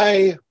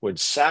 Why would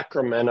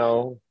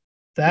Sacramento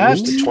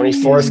use the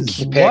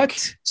 24th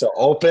pick to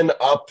open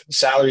up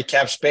salary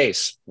cap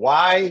space?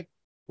 Why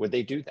would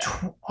they do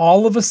that?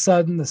 All of a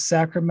sudden, the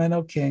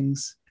Sacramento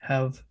Kings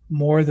have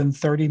more than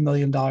 $30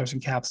 million in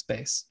cap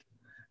space.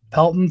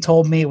 Pelton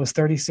told me it was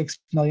 $36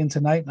 million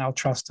tonight, and I'll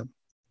trust him.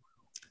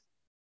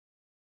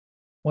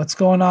 What's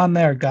going on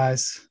there,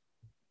 guys?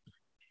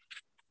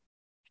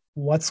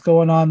 What's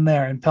going on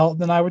there? And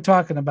Pelton and I were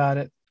talking about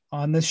it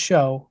on this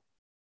show.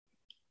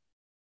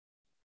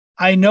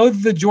 I know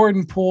that the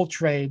Jordan Poole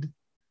trade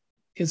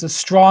is a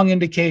strong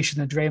indication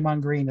that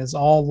Draymond Green is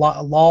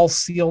all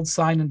sealed,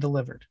 signed, and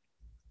delivered.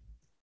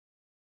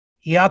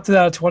 He opted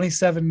out of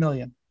 $27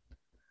 million.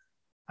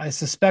 I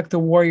suspect the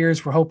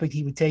Warriors were hoping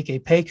he would take a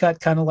pay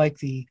cut, kind of like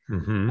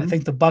I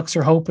think the Bucks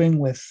are hoping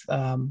with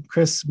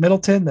Chris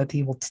Middleton that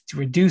he will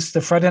reduce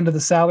the front end of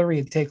the salary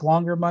and take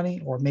longer money,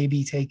 or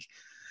maybe take,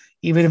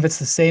 even if it's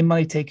the same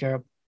money, take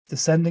a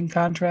descending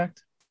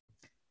contract.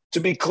 To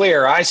be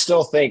clear, I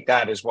still think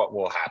that is what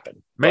will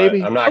happen.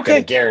 Maybe I'm not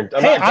going to guarantee.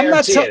 I'm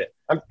not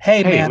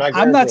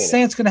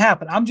saying it's going to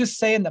happen. I'm just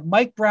saying that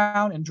Mike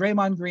Brown and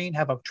Draymond Green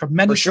have a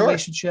tremendous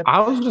relationship.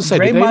 I was going to say,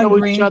 do they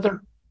know each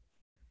other?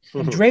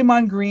 And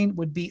Draymond Green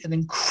would be an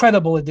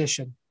incredible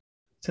addition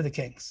to the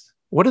Kings.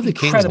 What do the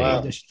Kings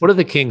need? What do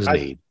the Kings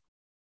need?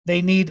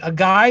 They need a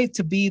guy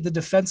to be the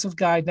defensive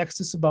guy next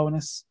to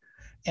Sabonis,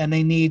 and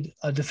they need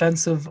a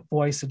defensive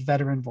voice, a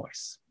veteran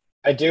voice.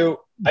 I do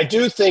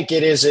think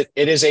it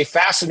is a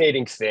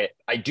fascinating fit.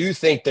 I do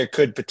think there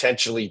could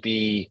potentially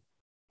be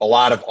a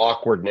lot of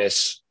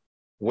awkwardness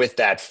with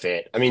that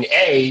fit. I mean,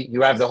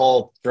 you have the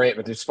whole we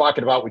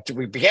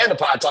began the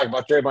pod talking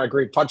about Draymond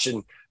Green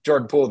punching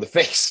Jordan Poole in the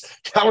face.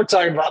 Now we're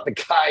talking about the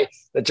guy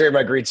that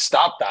Draymond Green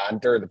stopped on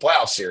during the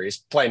playoff series,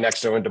 playing next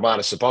to him,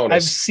 Domantas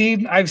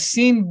Sabonis. I've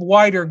seen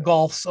wider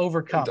gulfs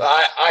overcome.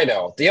 I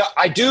know.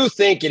 I do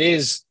think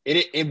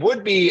it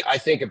would be, I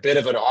think, a bit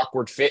of an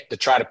awkward fit to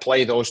try to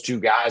play those two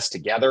guys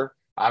together.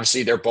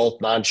 Obviously, they're both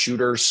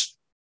non-shooters.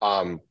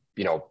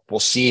 We'll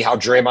see how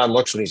Draymond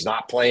looks when he's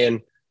not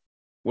playing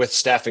with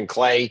Steph and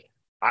Clay.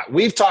 I don't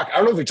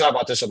know if we talked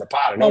about this on the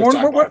pod.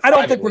 I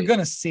don't think we're going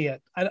to see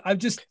it. At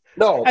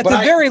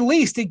the very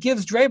least, it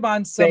gives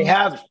Draymond some.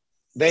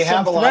 They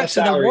have a lot of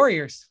salary. The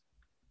Warriors.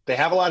 They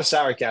have a lot of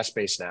salary cap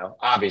space now,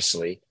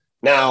 obviously.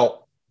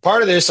 Now,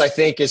 part of this, I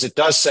think, is it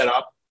does set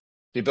up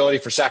the ability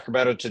for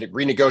Sacramento to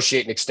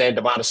renegotiate and extend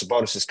Domantas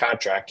Sabonis'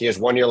 contract. He has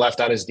 1 year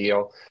left on his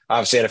deal.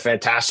 Obviously, had a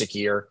fantastic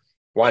year.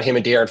 Want him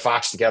and De'Aaron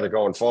Fox together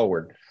going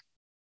forward.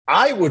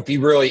 I would be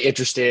really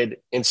interested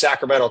in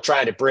Sacramento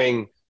trying to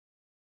bring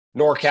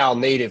NorCal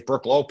native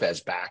Brook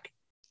Lopez back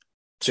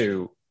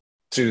to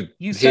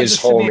you said his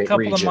this home to me a couple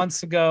region. Of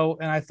months ago,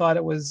 and I thought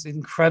it was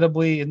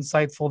incredibly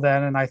insightful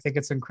then, and I think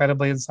it's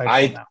incredibly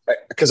insightful now.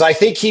 Because I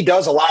think he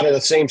does a lot of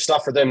the same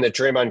stuff for them that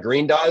Draymond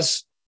Green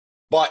does,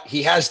 but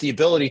he has the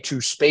ability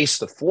to space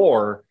the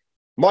floor,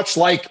 much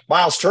like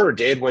Miles Turner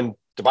did when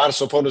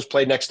Domantas Sabonis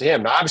played next to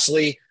him. Now,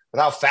 obviously,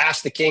 with how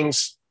fast the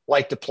Kings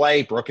like to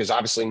play, Brook is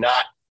obviously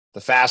not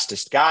the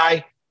fastest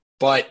guy,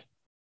 but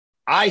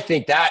I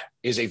think that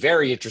is a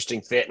very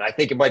interesting fit, and I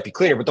think it might be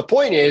cleaner. But the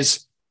point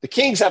is, the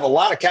Kings have a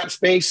lot of cap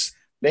space.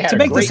 They had to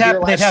make this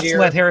happen, they'd have to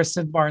let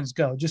Harrison Barnes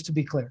go, just to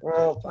be clear.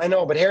 Well, I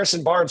know, but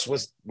Harrison Barnes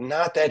was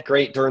not that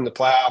great during the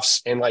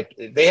playoffs, and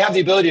they have the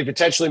ability to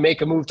potentially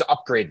make a move to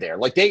upgrade there.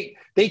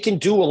 They can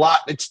do a lot.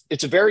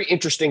 It's a very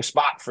interesting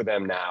spot for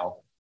them now.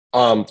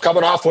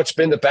 Coming off what's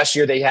been the best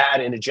year they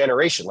had in a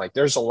generation.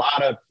 There's a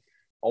lot of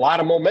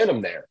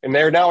momentum there, and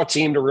they're now a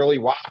team to really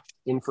watch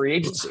in free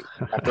agency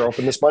after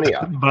opening this money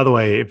up. By the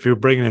way, if you're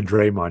bringing in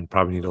Draymond, you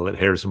probably need to let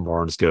Harrison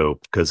Barnes go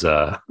because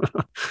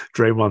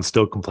Draymond's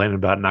still complaining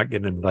about not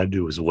getting invited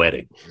to his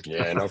wedding.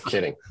 Yeah, no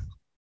kidding.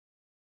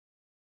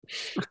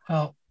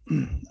 Well,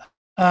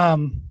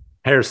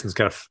 Harrison's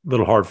got a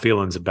little hard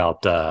feelings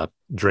about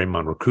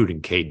Draymond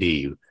recruiting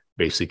KD,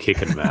 basically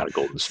kicking him out of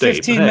Golden State.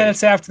 15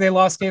 minutes after they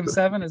lost Game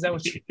 7, is that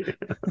what you?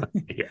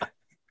 Yeah.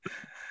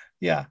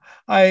 Yeah,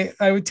 I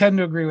would tend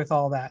to agree with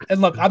all that. And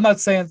look, I'm not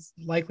saying it's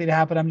likely to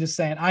happen. I'm just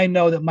saying I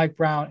know that Mike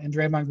Brown and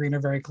Draymond Green are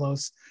very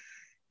close.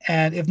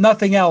 And if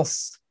nothing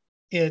else,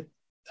 it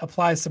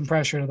applies some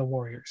pressure to the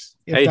Warriors.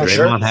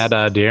 Draymond had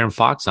De'Aaron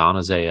Fox on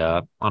his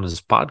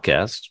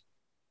podcast.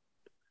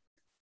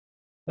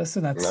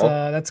 Listen,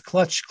 that's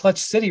clutch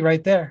city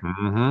right there.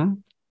 Mm-hmm.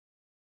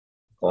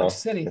 Well, clutch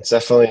city. It's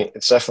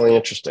definitely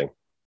interesting.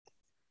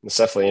 It's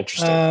definitely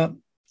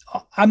interesting.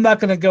 I'm not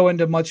going to go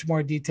into much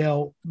more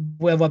detail.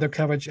 We have other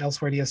coverage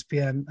elsewhere at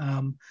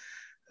ESPN.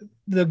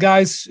 The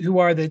guys who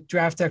are the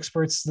draft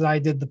experts that I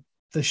did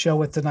the show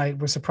with tonight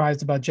were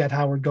surprised about Jett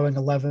Howard going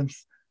 11th.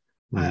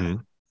 Mm-hmm.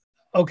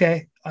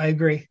 Okay, I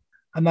agree.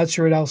 I'm not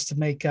sure what else to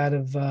make out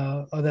of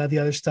the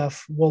other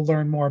stuff. We'll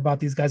learn more about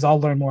these guys. I'll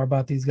learn more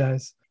about these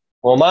guys.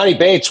 Well, Monty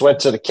Bates went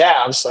to the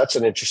Cavs. That's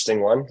an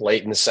interesting one,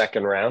 late in the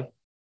second round.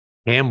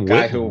 Cam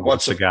Whitman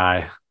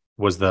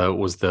was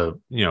the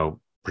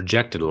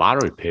projected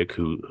lottery pick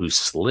who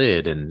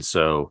slid, and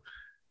so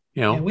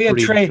we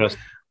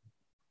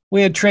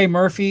had Trey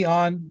Murphy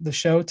on the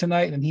show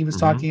tonight, and he was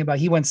talking about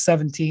he went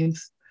 17th,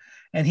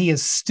 and he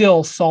is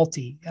still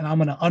salty, and I'm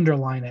going to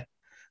underline it,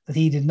 that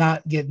he did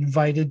not get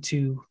invited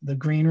to the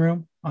green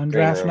room on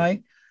draft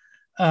night.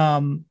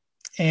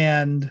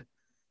 And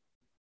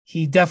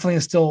he definitely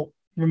still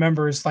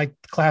remembers, like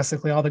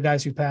classically, all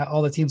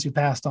the teams who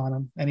passed on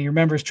him. And he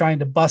remembers trying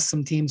to bust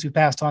some teams who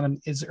passed on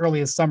him as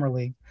early as summer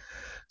league.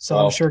 So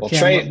I'm sure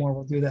Cam Whitmore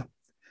will do that.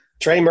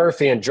 Trey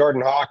Murphy and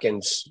Jordan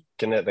Hawkins,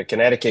 the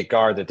Connecticut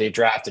guard that they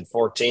drafted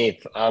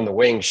 14th on the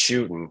wing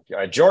shooting.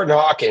 Jordan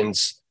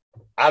Hawkins,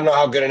 I don't know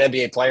how good an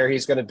NBA player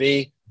he's going to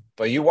be,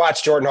 but you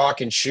watch Jordan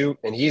Hawkins shoot,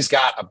 and he's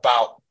got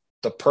about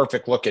the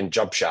perfect looking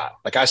jump shot.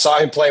 Like, I saw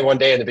him play one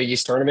day in the Big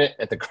East tournament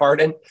at the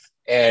Garden,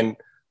 and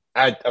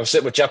I was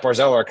sitting with Jeff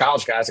Barzell, our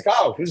college guy. I was like,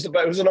 "Oh, who's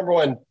the number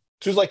one?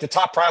 Who's like the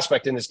top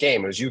prospect in this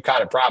game?" It was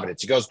UConn and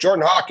Providence. He goes,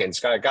 "Jordan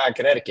Hawkins, got a guy in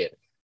Connecticut."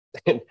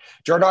 And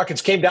Jordan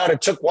Hawkins came down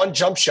and took one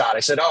jump shot.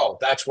 I said, "Oh,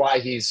 that's why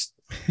he's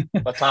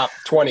a top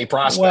 20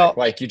 prospect." Well,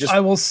 like, you just,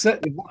 I will say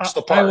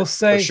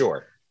for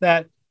sure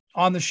that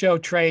on the show,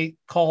 Trey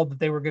called that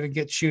they were going to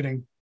get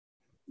shooting.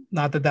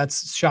 Not that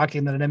that's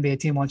shocking that an NBA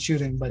team wants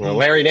shooting, but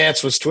Larry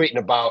Nance was tweeting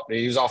about,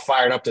 he was all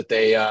fired up that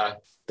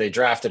they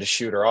drafted a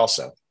shooter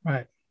also.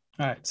 Right.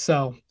 All right.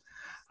 So,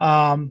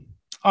 all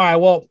right.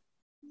 Well,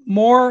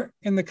 more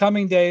in the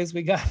coming days.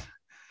 We got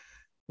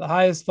the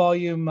highest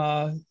volume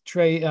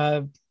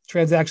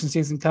transaction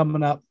season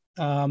coming up.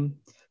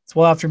 It's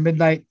well after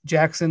midnight.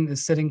 Jackson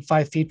is sitting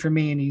 5 feet from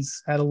me, and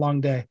he's had a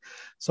long day.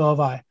 So have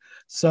I.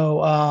 So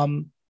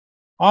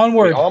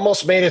onward. We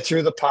almost made it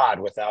through the pod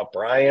without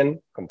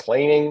Brian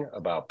complaining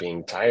about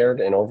being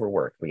tired and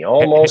overworked. We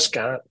almost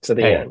got to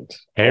the end.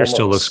 Hair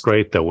still looks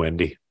great, though,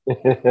 Wendy.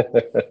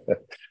 The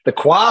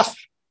coif,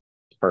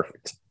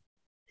 perfect.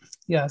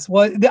 Yes.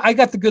 Well, I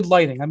got the good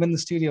lighting. I'm in the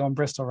studio in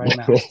Bristol right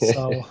now,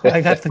 so I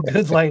got the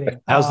good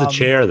lighting. How's the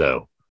chair,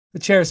 though? The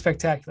chair is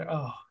spectacular.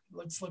 Oh, it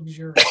looks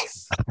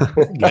luxurious. I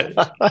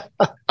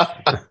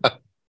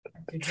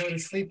could go to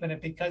sleep in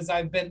it because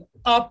I've been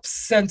up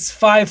since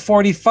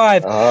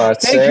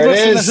 5:45. Thank you for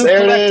listening to the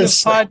Hoop Collective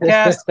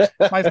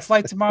podcast. My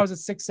flight tomorrow is at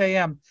 6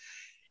 a.m.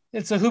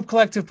 It's a Hoop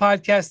Collective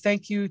podcast.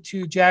 Thank you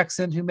to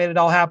Jackson, who made it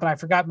all happen. I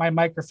forgot my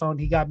microphone.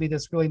 He got me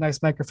this really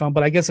nice microphone,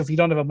 but I guess if you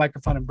don't have a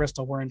microphone in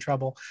Bristol, we're in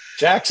trouble.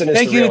 Jackson is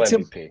the real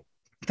MVP.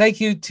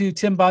 Thank you to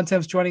Tim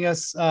Bontemps joining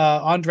us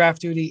on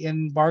draft duty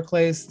in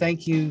Barclays.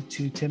 Thank you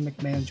to Tim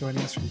McMahon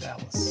joining us from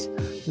Dallas.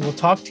 We will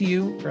talk to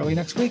you early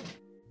next week.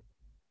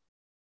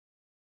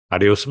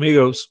 Adios,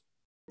 amigos.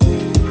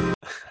 Just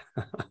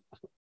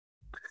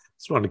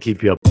wanted to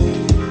keep you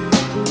up.